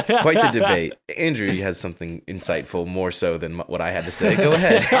 bitch. Quite the debate. Andrew has something insightful, more so than what I had to say. Go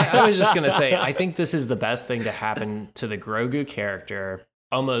ahead. I was just going to say, I think this is the best thing to happen to the Grogu character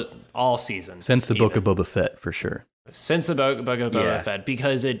almost all seasons. Since the Book of Boba Fett, for sure. Since the Book of Boba Fett,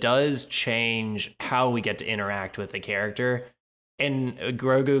 because it does change how we get to interact with the character. And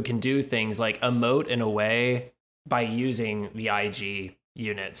Grogu can do things like emote in a way by using the IG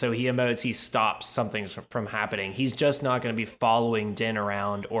unit. So he emotes, he stops something from happening. He's just not going to be following Din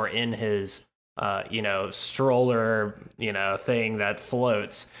around or in his stroller, thing that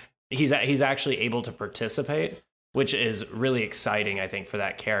floats. He's actually able to participate, which is really exciting, I think, for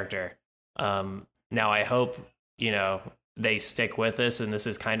that character. Now I hope, they stick with this, and this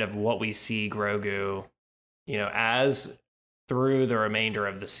is kind of what we see Grogu, as through the remainder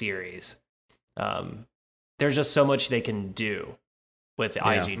of the series. There's just so much they can do with the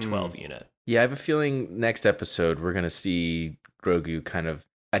IG-12 unit. Yeah, I have a feeling next episode we're going to see Grogu kind of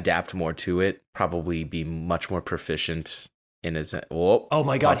adapt more to it, probably be much more proficient in his... Oh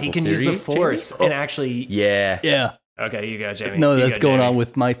my god, he can use the Force and actually... Yeah. Okay, you go, Jamie. No, that's going on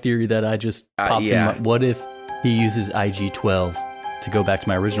with my theory that I just popped in. What if he uses IG-12, to go back to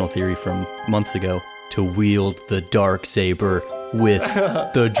my original theory from months ago, to wield the Darksaber with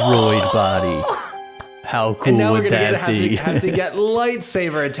the droid body? How cool and now would we're gonna that be? have to get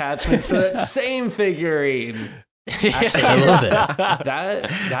lightsaber attachments for that same figurine. Actually, I love it.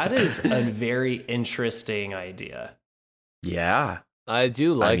 That is a very interesting idea. Yeah, I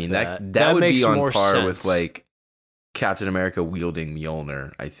do like that. That would makes be on more par sense. with like Captain America wielding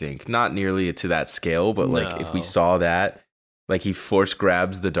Mjolnir. I think not nearly to that scale, but like if we saw that, like he force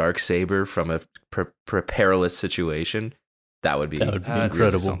grabs the Darksaber from a perilous situation, that would be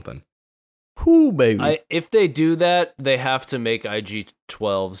incredible. Something. Whoo, baby. If they do that, they have to make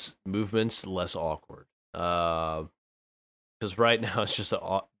IG-12's movements less awkward. Because right now it's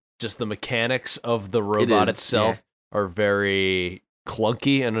just the mechanics of the robot itself are very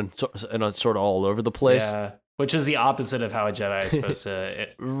clunky and sort of all over the place. Yeah, which is the opposite of how a Jedi is supposed to,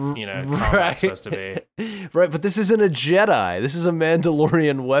 combat's supposed to be. Right, but this isn't a Jedi. This is a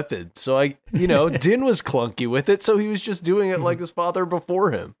Mandalorian weapon. So Din was clunky with it, so he was just doing it like his father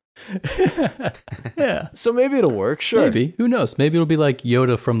before him. Yeah. So maybe it'll work, sure. Maybe. Who knows? Maybe it'll be like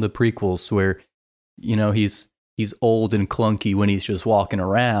Yoda from the prequels where, he's old and clunky when he's just walking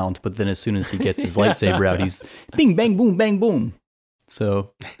around, but then as soon as he gets his lightsaber out, he's bing, bang, boom, bang, boom.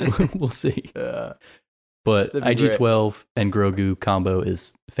 So we'll see. But IG-12 and Grogu combo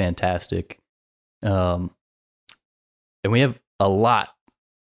is fantastic. And we have a lot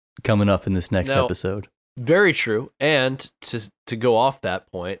coming up in this next episode. Very true. And to go off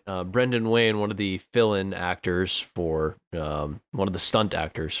that point, Brendan Wayne, one of the fill-in actors for one of the stunt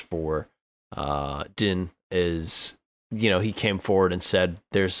actors for Din, is he came forward and said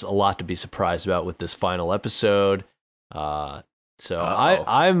there's a lot to be surprised about with this final episode. So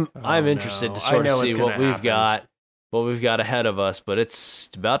I'm interested to sort of see what we've got ahead of us, but it's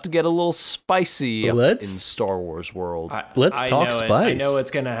about to get a little spicy in Star Wars world. Let's talk Spice. I know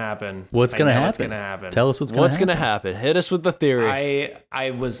what's going to happen. What's going to happen? Tell us what's going to happen. Hit us with the theory.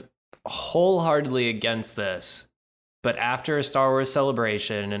 I was wholeheartedly against this, but after a Star Wars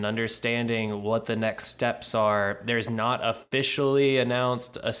Celebration and understanding what the next steps are, there's not officially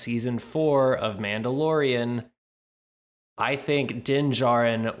announced a season 4 of Mandalorian. I think Din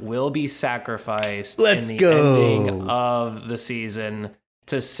Djarin will be sacrificed in the ending of the season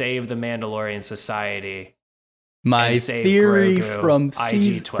to save the Mandalorian society. My theory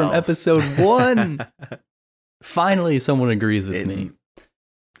Grogu, from episode 1. Finally, someone agrees with me.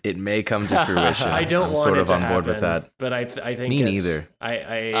 It may come to fruition. I don't I'm want sort it of to on board happen, with that. But I think me neither.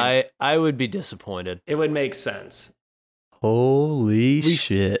 I would be disappointed. It would make sense. Holy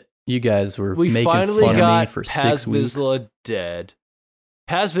shit. You guys were making fun of me for Paz 6 weeks. Vizsla dead.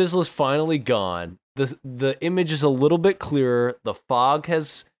 Paz Vizsla's finally gone. The image is a little bit clearer. The fog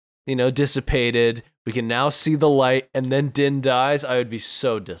has, dissipated. We can now see the light, and then Din dies. I would be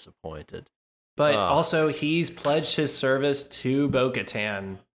so disappointed. But also, he's pledged his service to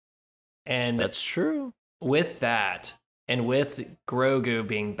Bo-Katan. And that's true. With that, and with Grogu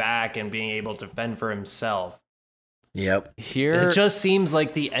being back and being able to fend for himself, Yep. it just seems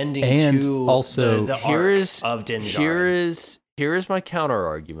like the ending And to also, the arc of Din Djarin. Here is my counter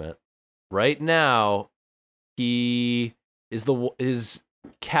argument. Right now, he is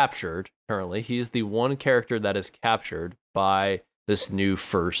captured currently. He is the one character that is captured by this new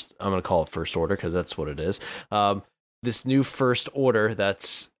I'm going to call it First Order because that's what it is. This new First Order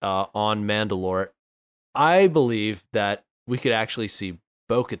that's on Mandalore. I believe that we could actually see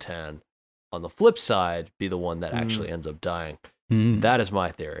Bo-Katan on the flip side be the one that actually ends up dying. That is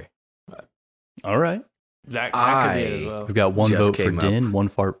my theory. All right. That could be it as well. We've got one vote for Din, one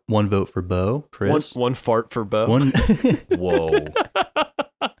vote for Bo. Chris, one fart for Bo. Whoa.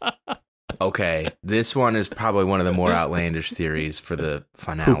 Okay, this one is probably one of the more outlandish theories for the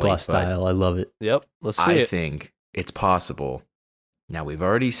finale. Hoopla style, I love it. Yep, let's see it. I think it's possible. Now, we've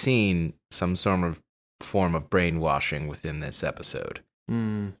already seen some sort of form of brainwashing within this episode.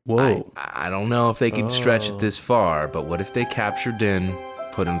 Whoa. I don't know if they can stretch it this far, but what if they capture Din,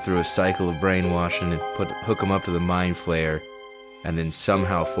 put him through a cycle of brainwashing, and hook him up to the Mind Flayer, and then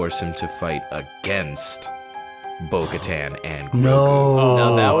somehow force him to fight against Bo-Katan and Grogu? No.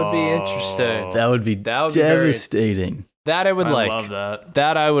 Now that would be interesting. That would be devastating. That I would I like. love that.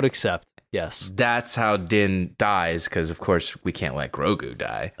 That I would accept. Yes. That's how Din dies, because of course we can't let Grogu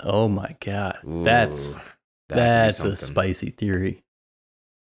die. Oh my god. Ooh, That's a spicy theory.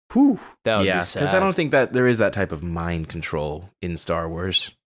 Whew. That would Yeah, be sad. because I don't think that there is that type of mind control in Star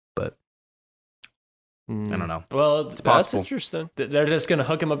Wars, but I don't know. Well, It's That's possible. interesting. they're just going to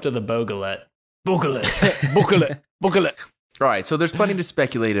hook him up to the Bogalet. Booklet. All right, so there's plenty to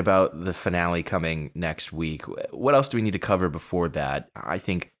speculate about the finale coming next week. What else do we need to cover before that? I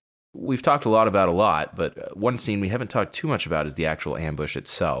think we've talked a lot, but one scene we haven't talked too much about is the actual ambush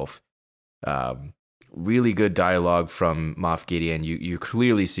itself. Really good dialogue from Moff Gideon. You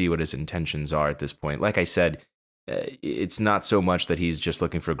clearly see what his intentions are at this point. Like I said, it's not so much that he's just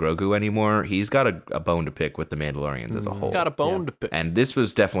looking for Grogu anymore. He's got a bone to pick with the Mandalorians as a whole. Got a bone to pick. And this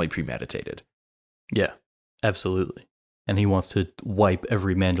was definitely premeditated. Yeah, absolutely. And he wants to wipe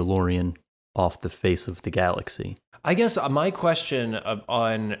every Mandalorian off the face of the galaxy. I guess my question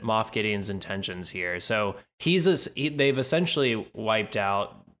on Moff Gideon's intentions here. So they've essentially wiped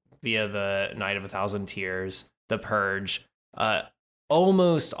out via the Night of 1,000 Tears, the Purge,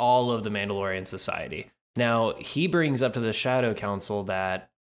 almost all of the Mandalorian society. Now, he brings up to the Shadow Council that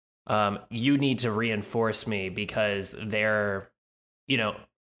you need to reinforce me because they're,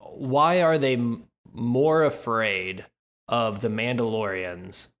 why are they more afraid of the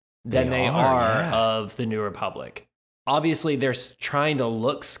Mandalorians than they are of the New Republic? Obviously, they're trying to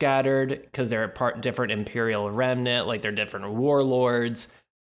look scattered because they're different Imperial remnant, like they're different warlords.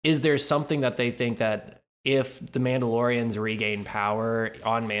 Is there something that they think that if the Mandalorians regain power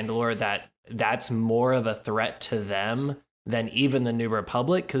on Mandalore, that's more of a threat to them than even the New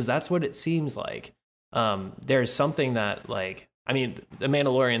Republic? Because that's what it seems like. There's something that, the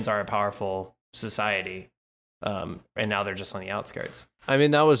Mandalorians are a powerful society, and now they're just on the outskirts. I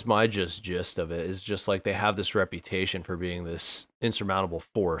mean, that was my gist of it. Is just like they have this reputation for being this insurmountable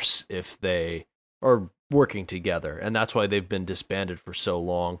force if they are working together, and that's why they've been disbanded for so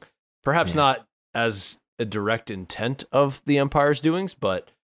long. Perhaps not as a direct intent of the Empire's doings, but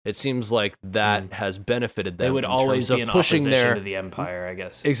it seems like that has benefited them. They would always be in opposition to the Empire, I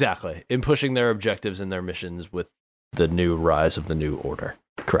guess. Exactly, in pushing their objectives and their missions with the new rise of the New Order.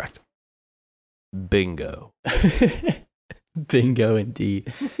 Correct. Bingo. Bingo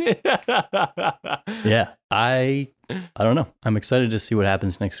indeed. Yeah, I don't know. I'm excited to see what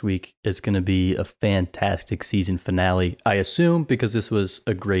happens next week. It's going to be a fantastic season finale, I assume, because this was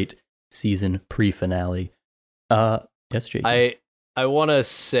a great season pre-finale. Yes, Jake. I want to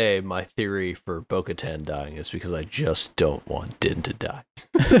say my theory for Bo-Katan dying is because I just don't want Din to die.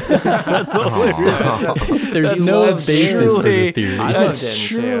 that's the only reason. There's no basis for the theory. That's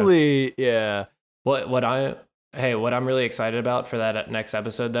truly, yeah. What I'm really excited about for that next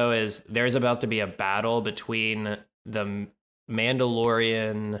episode, though, is there's about to be a battle between the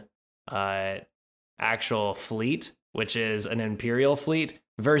Mandalorian actual fleet, which is an Imperial fleet,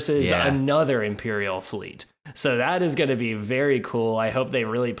 versus another Imperial fleet. So that is going to be very cool. I hope they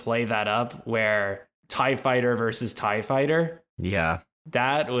really play that up, where TIE Fighter versus TIE Fighter. Yeah.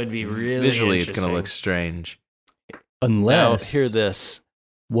 That would be really visually, it's interesting. going to look strange. Unless, now, hear this.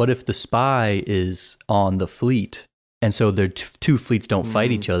 What if the spy is on the fleet, and so their two fleets don't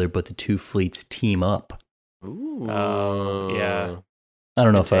fight each other, but the two fleets team up? Ooh. Yeah. I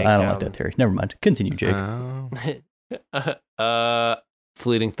don't know if I don't like that theory. Never mind. Continue, Jake.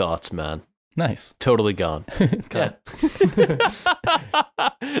 Fleeting thoughts, man. Nice. Totally gone. Cut.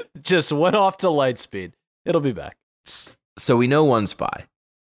 Just went off to light speed. It'll be back. So we know one spy.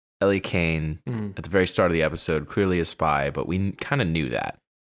 Ellie Kane, Mhm. at the very start of the episode, clearly a spy, but we kind of knew that.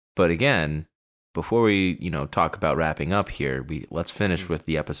 But again, before we, talk about wrapping up here, let's finish with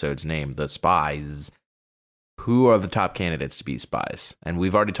the episode's name, The Spies. Who are the top candidates to be spies? And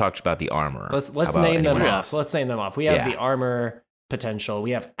we've already talked about the armor. Let's How about name them anyone off. else? Let's name them off. We have Yeah. the armor potential.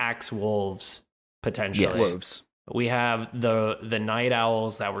 We have axe wolves potentially. Yes. Wolves. We have the night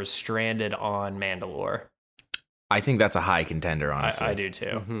owls that were stranded on Mandalore. I think that's a high contender, honestly. I do too.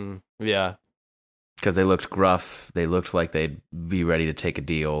 Mm-hmm. Yeah. Because they looked gruff. They looked like they'd be ready to take a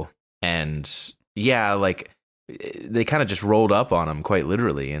deal. And yeah, like they kind of just rolled up on him quite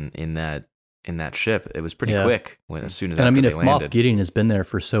literally in that ship. It was pretty Yeah. quick as soon as And I mean, they if landed. Moff Gideon has been there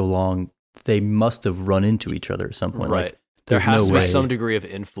for so long, they must have run into each other at some point. Right. Like, There there's has no to be way. some degree of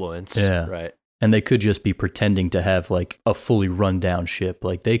influence. Yeah. Right. And they could just be pretending to have like a fully run down ship.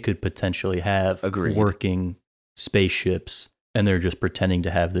 Like they could potentially have Agreed. working spaceships, and they're just pretending to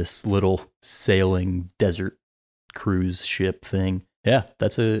have this little sailing desert cruise ship thing. Yeah,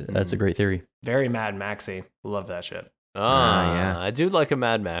 that's a great theory. Very Mad Maxy. Love that shit. Yeah. I do like a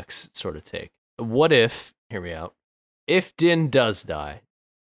Mad Max sort of take. What if, hear me out, if Din does die,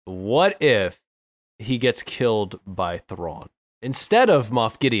 what if he gets killed by Thrawn instead of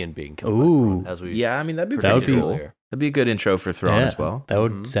Moff Gideon being killed by Ooh. Thrawn, as we Yeah, I mean, that'd be That would pretty be- cool. earlier. That'd be a good intro for Thrawn Yeah, as well. That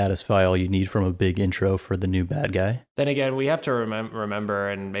would Mhm. satisfy all you need from a big intro for the new bad guy. Then again, we have to remember,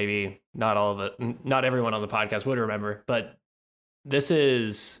 and maybe not all of it, not everyone on the podcast would remember, but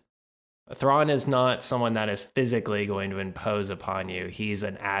Thrawn is not someone that is physically going to impose upon you. He's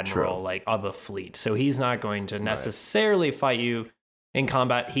an admiral, True. like of a fleet, so he's not going to necessarily fight you in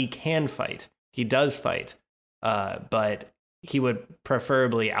combat. He can fight. He does fight, but he would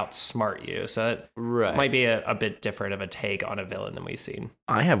preferably outsmart you. So that Right. might be a bit different of a take on a villain than we've seen.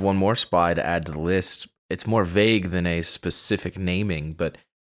 I have one more spy to add to the list. It's more vague than a specific naming, but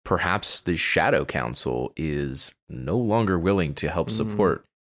perhaps the Shadow Council is no longer willing to help support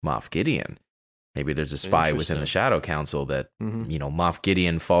Moff Gideon. Maybe there's a spy within the Interesting. Shadow Council that, Mhm. Moff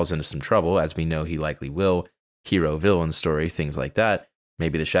Gideon falls into some trouble, as we know he likely will. Hero-villain story, things like that.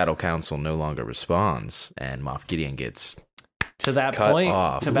 Maybe the Shadow Council no longer responds, and Moff Gideon gets To that Cut point,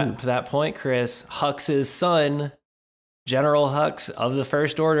 off. to that point, Chris, Hux's son, General Hux of the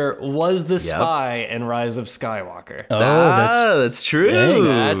First Order, was the spy in Rise of Skywalker. Oh, that's true. Dang,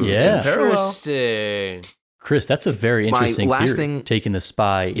 That's Yeah. interesting. Chris, that's a very My interesting last theory, thing- taking the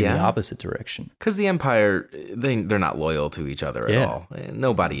spy in the Yeah. opposite direction. Because the Empire, they're not loyal to each other at Yeah. all.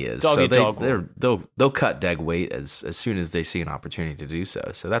 Nobody is. Dog so eat dog they'll cut dead weight as soon as they see an opportunity to do so.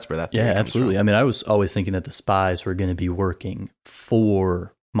 So that's where that theory Yeah, comes absolutely. from. I mean, I was always thinking that the spies were going to be working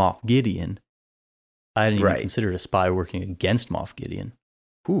for Moff Gideon. I didn't even Right. consider a spy working against Moff Gideon.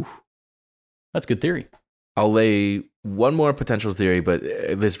 Whew. That's a good theory. I'll lay one more potential theory, but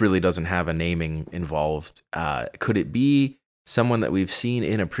this really doesn't have a naming involved. Could it be someone that we've seen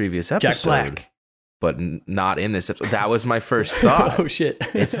in a previous episode? Jack Black. But not in this episode. That was my first thought. Oh, shit.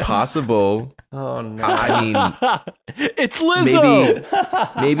 It's possible. Oh no! I mean, It's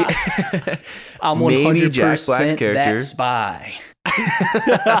Lizzo. maybe I'm 100% maybe Jack Black's character. that spy.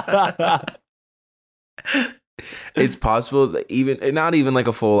 It's possible that even not even like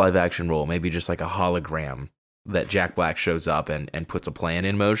a full live action role, maybe just like a hologram that Jack Black shows up and puts a plan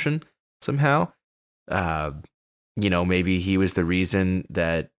in motion somehow. Maybe he was the reason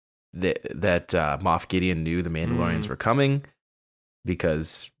that Moff Gideon knew the Mandalorians were coming,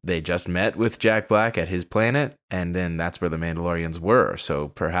 because they just met with Jack Black at his planet, and then that's where the Mandalorians were. So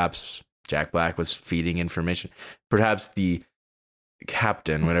perhaps Jack Black was feeding information. Perhaps the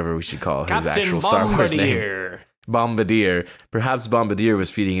captain, whatever we should call his Captain actual Star Wars name, Bombardier. Bombardier. Perhaps Bombardier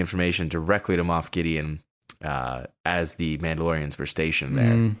was feeding information directly to Moff Gideon as the Mandalorians were stationed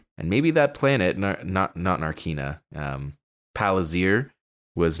there. And maybe that planet, not Narkina, Palazir,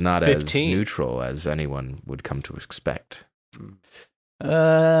 was not 15. as neutral as anyone would come to expect.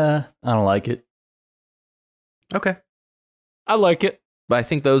 I don't like it. Okay. I like it. But I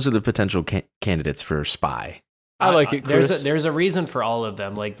think those are the potential candidates for spy. I like it, Chris. There's a reason for all of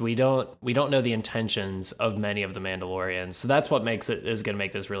them. Like we don't know the intentions of many of the Mandalorians, so that's what is going to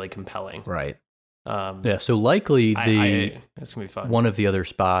make this really compelling. Right. Yeah, so likely it's gonna be fun. one of the other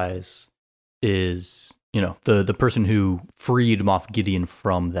spies is, the person who freed Moff Gideon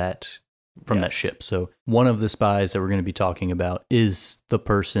from that ship. So one of the spies that we're going to be talking about is the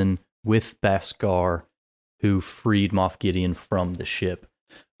person with Beskar who freed Moff Gideon from the ship.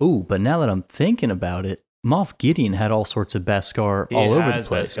 Ooh, but now that I'm thinking about it, Moff Gideon had all sorts of Beskar He all over the has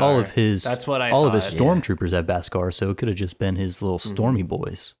place. Beskar. All of his That's what I all of his thought. stormtroopers had Beskar, so it could have just been his little stormy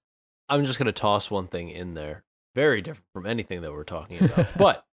boys. I'm just going to toss one thing in there. Very different from anything that we're talking about.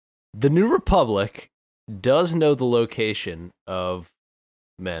 But the New Republic does know the location of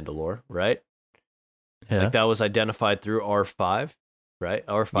Mandalore, right? Yeah. Like that was identified through R5, right?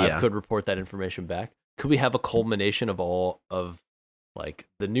 R5 could report that information back. Could we have a culmination of all of like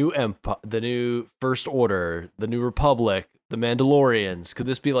the new the new First Order, the New Republic, the Mandalorians? Could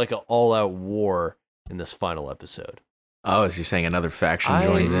this be like an all-out war in this final episode? Oh, so you're saying another faction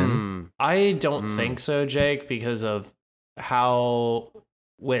joins in? I don't think so, Jake, because of how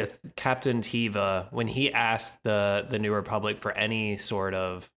with Captain Teva, when he asked the New Republic for any sort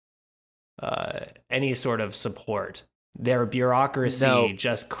of support, their bureaucracy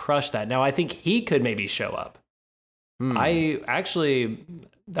just crushed that. Now I think he could maybe show up.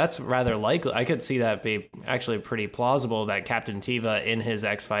 That's rather likely. I could see that be actually pretty plausible that Captain Teva in his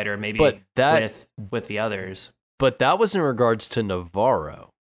X-Fighter maybe with the others. But that was in regards to Navarro.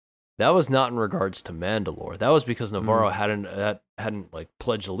 That was not in regards to Mandalore. That was because Navarro hadn't like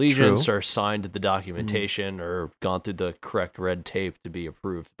pledged allegiance or signed the documentation or gone through the correct red tape to be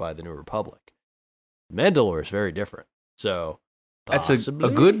approved by the New Republic. Mandalore is very different. So that's a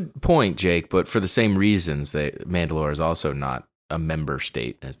good point, Jake. But for the same reasons, that Mandalore is also not a member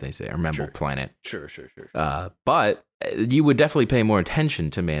state, as they say, or member planet. Sure. But you would definitely pay more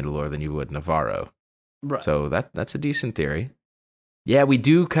attention to Mandalore than you would Navarro. Right. So that's a decent theory. Yeah, we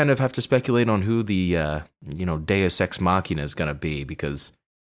do kind of have to speculate on who the Deus Ex Machina is going to be, because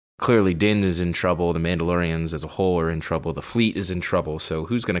clearly Din is in trouble, the Mandalorians as a whole are in trouble, the fleet is in trouble, so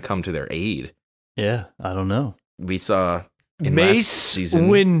who's going to come to their aid? Yeah, I don't know. We saw in Mace last season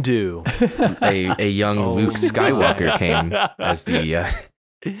Windu. a young Luke Skywalker came as the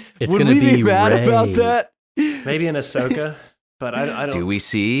It's going to be mad Rey. about that? Maybe in Ahsoka, but I don't. Do we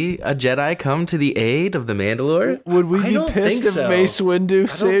see a Jedi come to the aid of the Mandalore? Would we I be don't pissed think if so. Mace Windu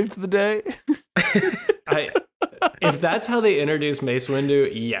saved the day? If that's how they introduce Mace Windu,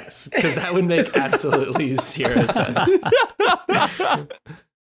 yes, because that would make absolutely zero sense.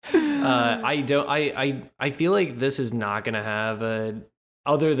 I feel like this is not going to have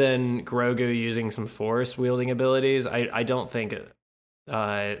other than Grogu using some Force wielding abilities. I don't think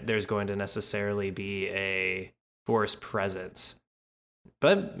there's going to necessarily be a Force presence,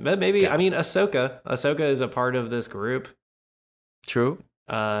 but maybe. I mean, Ahsoka is a part of this group. True.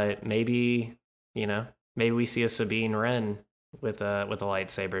 Maybe we see a Sabine Wren with a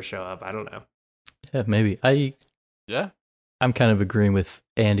lightsaber show up. I don't know. Yeah, maybe. I'm kind of agreeing with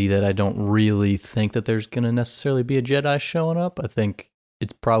Andy that I don't really think that there's going to necessarily be a Jedi showing up. I think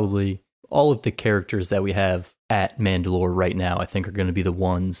it's probably all of the characters that we have at Mandalore right now, I think are going to be the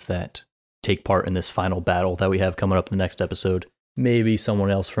ones that take part in this final battle that we have coming up in the next episode. Maybe someone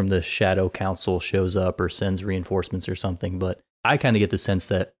else from the Shadow Council shows up or sends reinforcements or something, but I kind of get the sense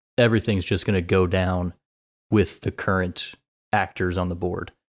that everything's just going to go down with the current actors on the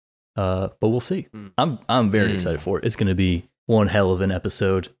board. But we'll see. I'm very excited for it. It's going to be one hell of an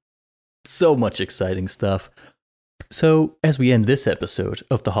episode. So much exciting stuff. So as we end this episode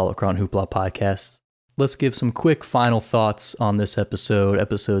of the Holocron Hoopla podcast, let's give some quick final thoughts on this episode,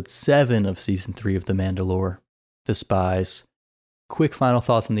 episode 7 of season 3 of The Mandalore, The Spies. Quick final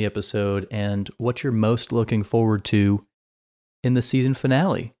thoughts on the episode and what you're most looking forward to in the season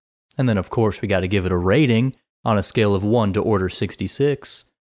finale. And then, of course, we got to give it a rating on a scale of 1 to Order 66.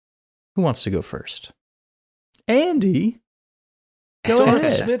 Who wants to go first? Andy? Go Darth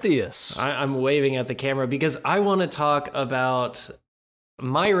ahead. Smithius. I'm waving at the camera because I want to talk about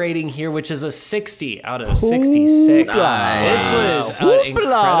my rating here, which is a 60 out of 66. This was an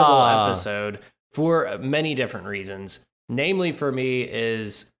incredible episode for many different reasons. Namely, for me,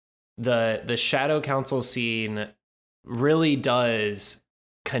 is the Shadow Council scene really does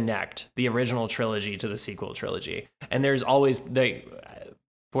connect the original trilogy to the sequel trilogy. And there's always,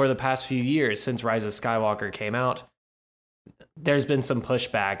 for the past few years since Rise of Skywalker came out, there's been some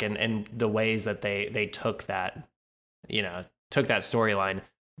pushback and the ways that they took that, took that storyline.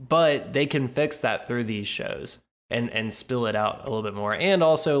 But they can fix that through these shows and spill it out a little bit more. And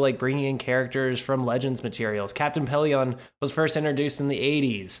also like bringing in characters from Legends materials. Captain Pelion was first introduced in the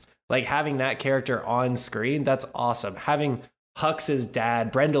 80s. Like having that character on screen, that's awesome. Having Hux's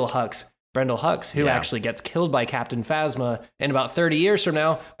dad, Brendel Hux, who actually gets killed by Captain Phasma in about 30 years from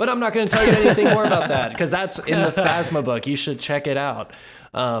now. But I'm not going to tell you anything more about that because that's in the Phasma book. You should check it out.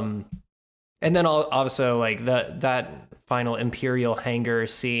 And then also like that final Imperial hangar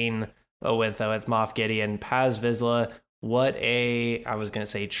scene with Moff Gideon, Paz Vizsla. What I was going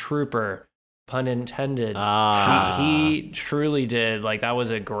to say trooper pun intended. Ah. He truly did. Like, that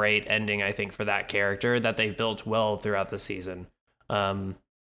was a great ending, I think, for that character that they built well throughout the season.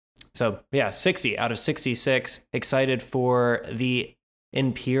 So yeah, 60 out of 66. Excited for the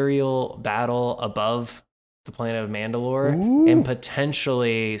Imperial battle above the planet of Mandalore. Ooh. And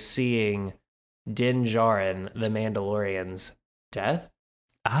potentially seeing Din Djarin, the Mandalorian's death.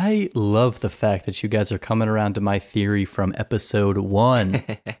 I love the fact that you guys are coming around to my theory from episode 1,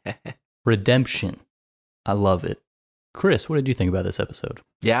 Redemption. I love it. Chris, what did you think about this episode?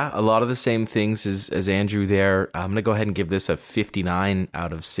 Yeah, a lot of the same things as Andrew there. I'm going to go ahead and give this a 59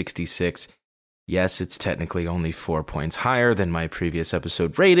 out of 66. Yes, it's technically only 4 points higher than my previous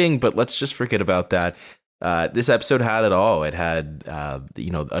episode rating, but let's just forget about that. This episode had it all. It had,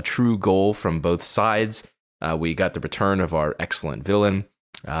 a true goal from both sides. We got the return of our excellent villain,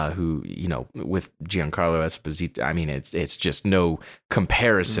 who, with Giancarlo Esposito, I mean, it's just no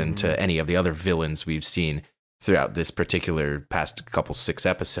comparison to any of the other villains we've seen throughout this particular past couple 6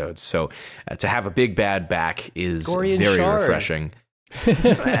 episodes. So to have a big bad back is Gorian very Shard. refreshing.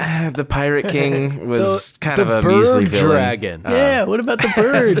 The Pirate King was kind of a bird measly villain. dragon. Yeah, what about the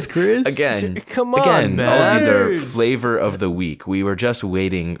birds, Chris? Again, Come on, man. all of these are flavor of the week. We were just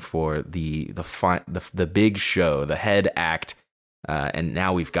waiting for the big show, the head act, and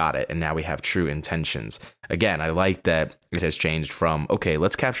now we've got it, and now we have true intentions. Again, I like that it has changed from, okay,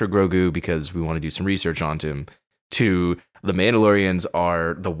 let's capture Grogu because we want to do some research onto him, to the Mandalorians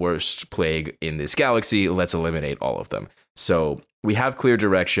are the worst plague in this galaxy. Let's eliminate all of them. So we have clear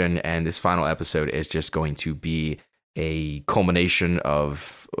direction, and this final episode is just going to be a culmination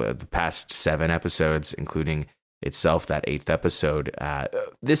of the past 7 episodes, including itself, that 8th episode.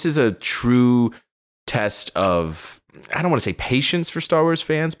 This is a true test of, I don't want to say patience for Star Wars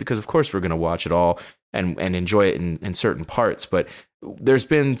fans, because of course we're going to watch it all and enjoy it in certain parts, but there's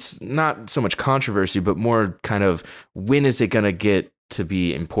been not so much controversy, but more kind of, when is it going to get to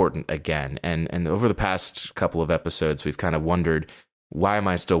be important again? And over the past couple of episodes, we've kind of wondered, why am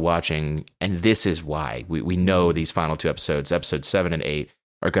I still watching? And this is why. We know these final 2 episodes, episodes 7 and 8,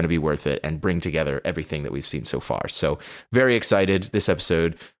 are going to be worth it and bring together everything that we've seen so far. So very excited. This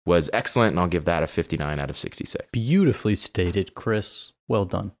episode was excellent, and I'll give that a 59 out of 66. Beautifully stated, Chris. Well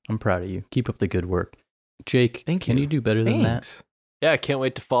done. I'm proud of you. Keep up the good work. Jake, Thank can you. you do better than that? Thanks. Yeah, I can't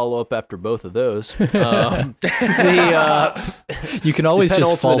wait to follow up after both of those. You can always The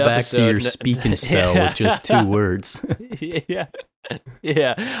just fall penultimate back to your episode- speak and spell with just 2 words.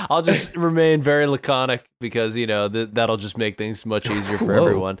 Yeah. I'll just remain very laconic because, that'll just make things much easier for Whoa.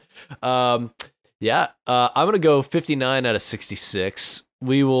 everyone. I'm going to go 59 out of 66.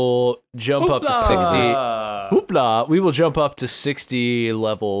 We will jump up to 60. Hoopla! We will jump up to 60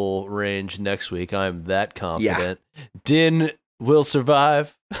 level range next week. I'm that confident. Din will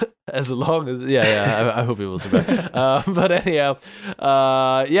survive as long as I hope he will survive. But anyhow,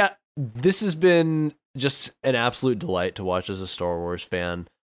 this has been just an absolute delight to watch as a Star Wars fan.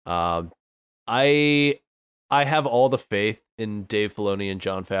 I have all the faith in Dave Filoni and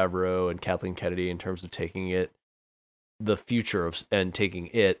Jon Favreau and Kathleen Kennedy in terms of taking it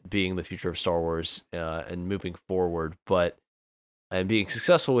being the future of Star Wars and moving forward, and being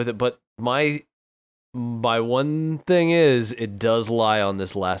successful with it. But my one thing is, it does lie on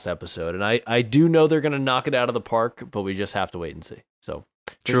this last episode, and I do know they're going to knock it out of the park, but we just have to wait and see. So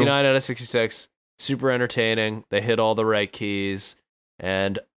 59 out of 66, super entertaining. They hit all the right keys,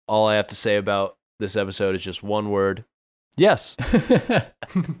 and all I have to say about this episode is just one word: yes.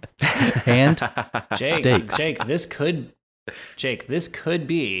 And Jake, steaks. Jake, this could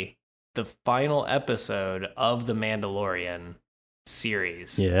be the final episode of the Mandalorian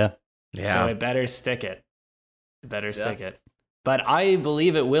series. Yeah. So it better stick it. Stick it. But I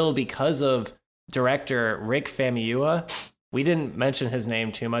believe it will because of director Rick Famuyiwa. We didn't mention his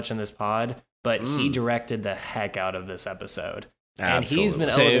name too much in this pod, but he directed the heck out of this episode. And he's been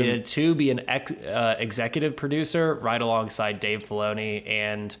elevated to be an executive producer right alongside Dave Filoni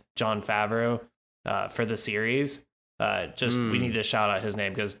and Jon Favreau for the series. We need to shout out his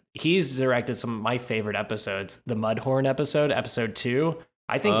name because he's directed some of my favorite episodes. The Mudhorn episode 2.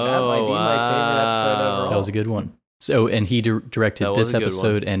 I think that might be my favorite episode overall. That was a good one. So, and he directed this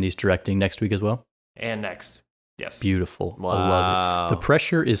episode, and he's directing next week as well? And next. Yes. Beautiful. Wow. I love it. The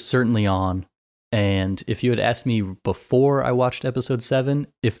pressure is certainly on. And if you had asked me before I watched episode 7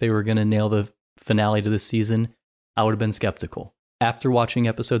 if they were going to nail the finale to this season, I would have been skeptical. After watching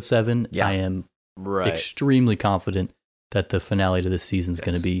episode 7, I am extremely confident that the finale to this season is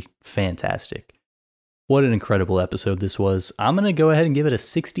going to be fantastic. What an incredible episode this was. I'm going to go ahead and give it a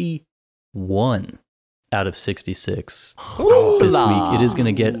 61. out of 66 this week. It is going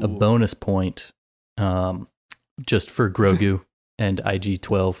to get a bonus point just for Grogu and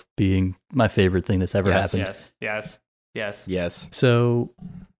IG-12 being my favorite thing that's ever happened. Yes. So,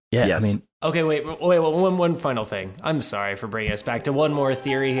 yeah, Yes. I mean, Okay, wait, one final thing. I'm sorry for bringing us back to one more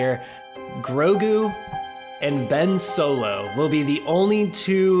theory here. Grogu and Ben Solo will be the only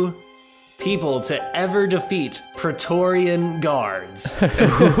two people to ever defeat Praetorian guards.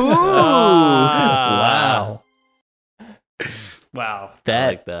 wow. Wow. That, I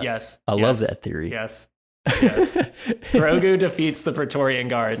like that. Yes. I love that theory. Yes. Grogu defeats the Praetorian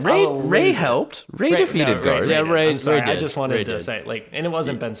guards. Ray helped. Ray defeated guards. Yeah, Ray- I'm sorry. Ray I did. just wanted Ray to did. say, like, and it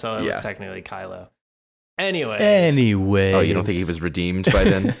wasn't Ben Solo. It Yeah. was technically Kylo. Anyway. Anyway. Oh, you don't think he was redeemed by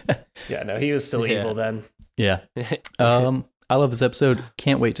then? Yeah, no, he was still Yeah. evil then. Yeah. I love this episode.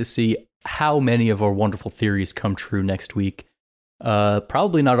 Can't wait to see how many of our wonderful theories come true next week.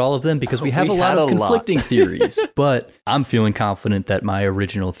 Probably not all of them because we have We a lot had of a lot. conflicting theories, but I'm feeling confident that my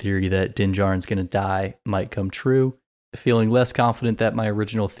original theory that Din Djarin's going to die might come true. Feeling less confident that my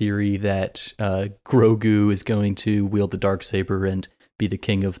original theory that Grogu is going to wield the Darksaber and be the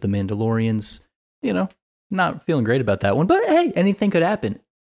king of the Mandalorians, not feeling great about that one, but hey, anything could happen.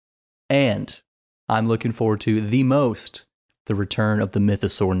 And I'm looking forward to the return of the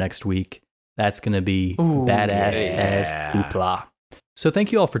Mythosaur next week. That's going to be badass as hoopla. So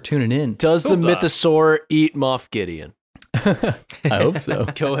thank you all for tuning in. Does the Hoopla. Mythosaur eat Moff Gideon? I hope so.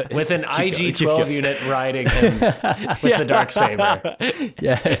 Go ahead. With an Keep IG-12 going. unit riding him with the Darksaber.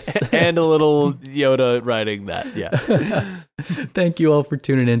 Yes. And a little Yoda riding that. Yeah. Thank you all for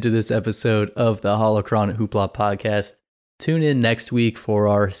tuning into this episode of the Holocron Hoopla podcast. Tune in next week for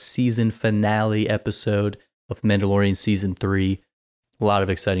our season finale episode of Mandalorian Season 3. A lot of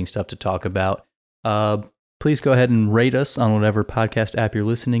exciting stuff to talk about. Please go ahead and rate us on whatever podcast app you're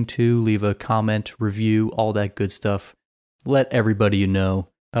listening to. Leave a comment, review, all that good stuff. Let everybody you know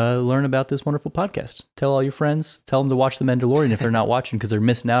learn about this wonderful podcast. Tell all your friends. Tell them to watch The Mandalorian if they're not watching because they're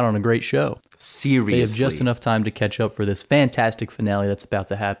missing out on a great show. Seriously. They have just enough time to catch up for this fantastic finale that's about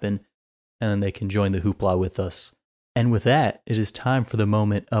to happen, and then they can join the hoopla with us. And with that, it is time for the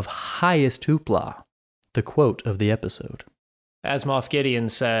moment of highest hoopla, the quote of the episode. As Moff Gideon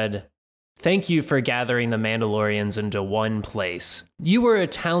said, "Thank you for gathering the Mandalorians into one place. You were a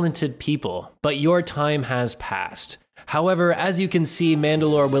talented people, but your time has passed. However, as you can see,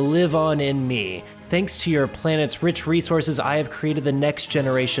 Mandalore will live on in me. Thanks to your planet's rich resources, I have created the next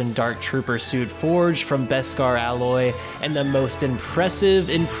generation Dark Trooper suit forged from Beskar alloy, and the most impressive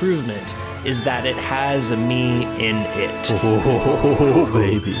improvement is that it has me in it." Oh,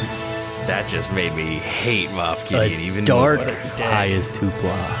 baby. That just made me hate Moff Gideon A even dark more. highest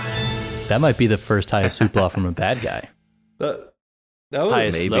hoopla. That might be the first highest hoopla from a bad guy. That was,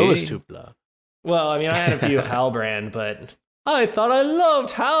 Highest, maybe. lowest Hoopla. well, I mean, I had a few Halbrand, but I thought I loved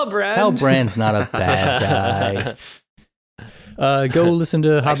Halbrand. Hal Brand's not a bad guy. Go listen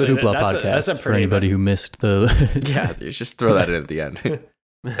to Hobbit Actually, Hoopla that's podcast a for pretty anybody who missed the... Yeah, just throw that in at the end.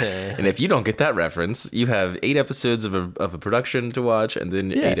 And if you don't get that reference, you have 8 episodes of a production to watch, and then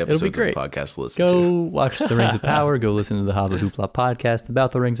Yeah, 8 it'll be episodes of a great. podcast to listen Go to. watch The Rings of Power. Go listen to the Hobbit Hoopla podcast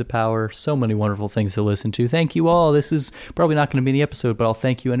about the Rings of Power. So many wonderful things to listen to. Thank you all. This is probably not going to be in the episode, but I'll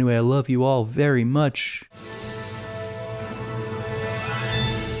thank you anyway. I love you all very much.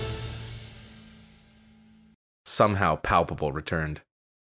 Somehow palpable returned.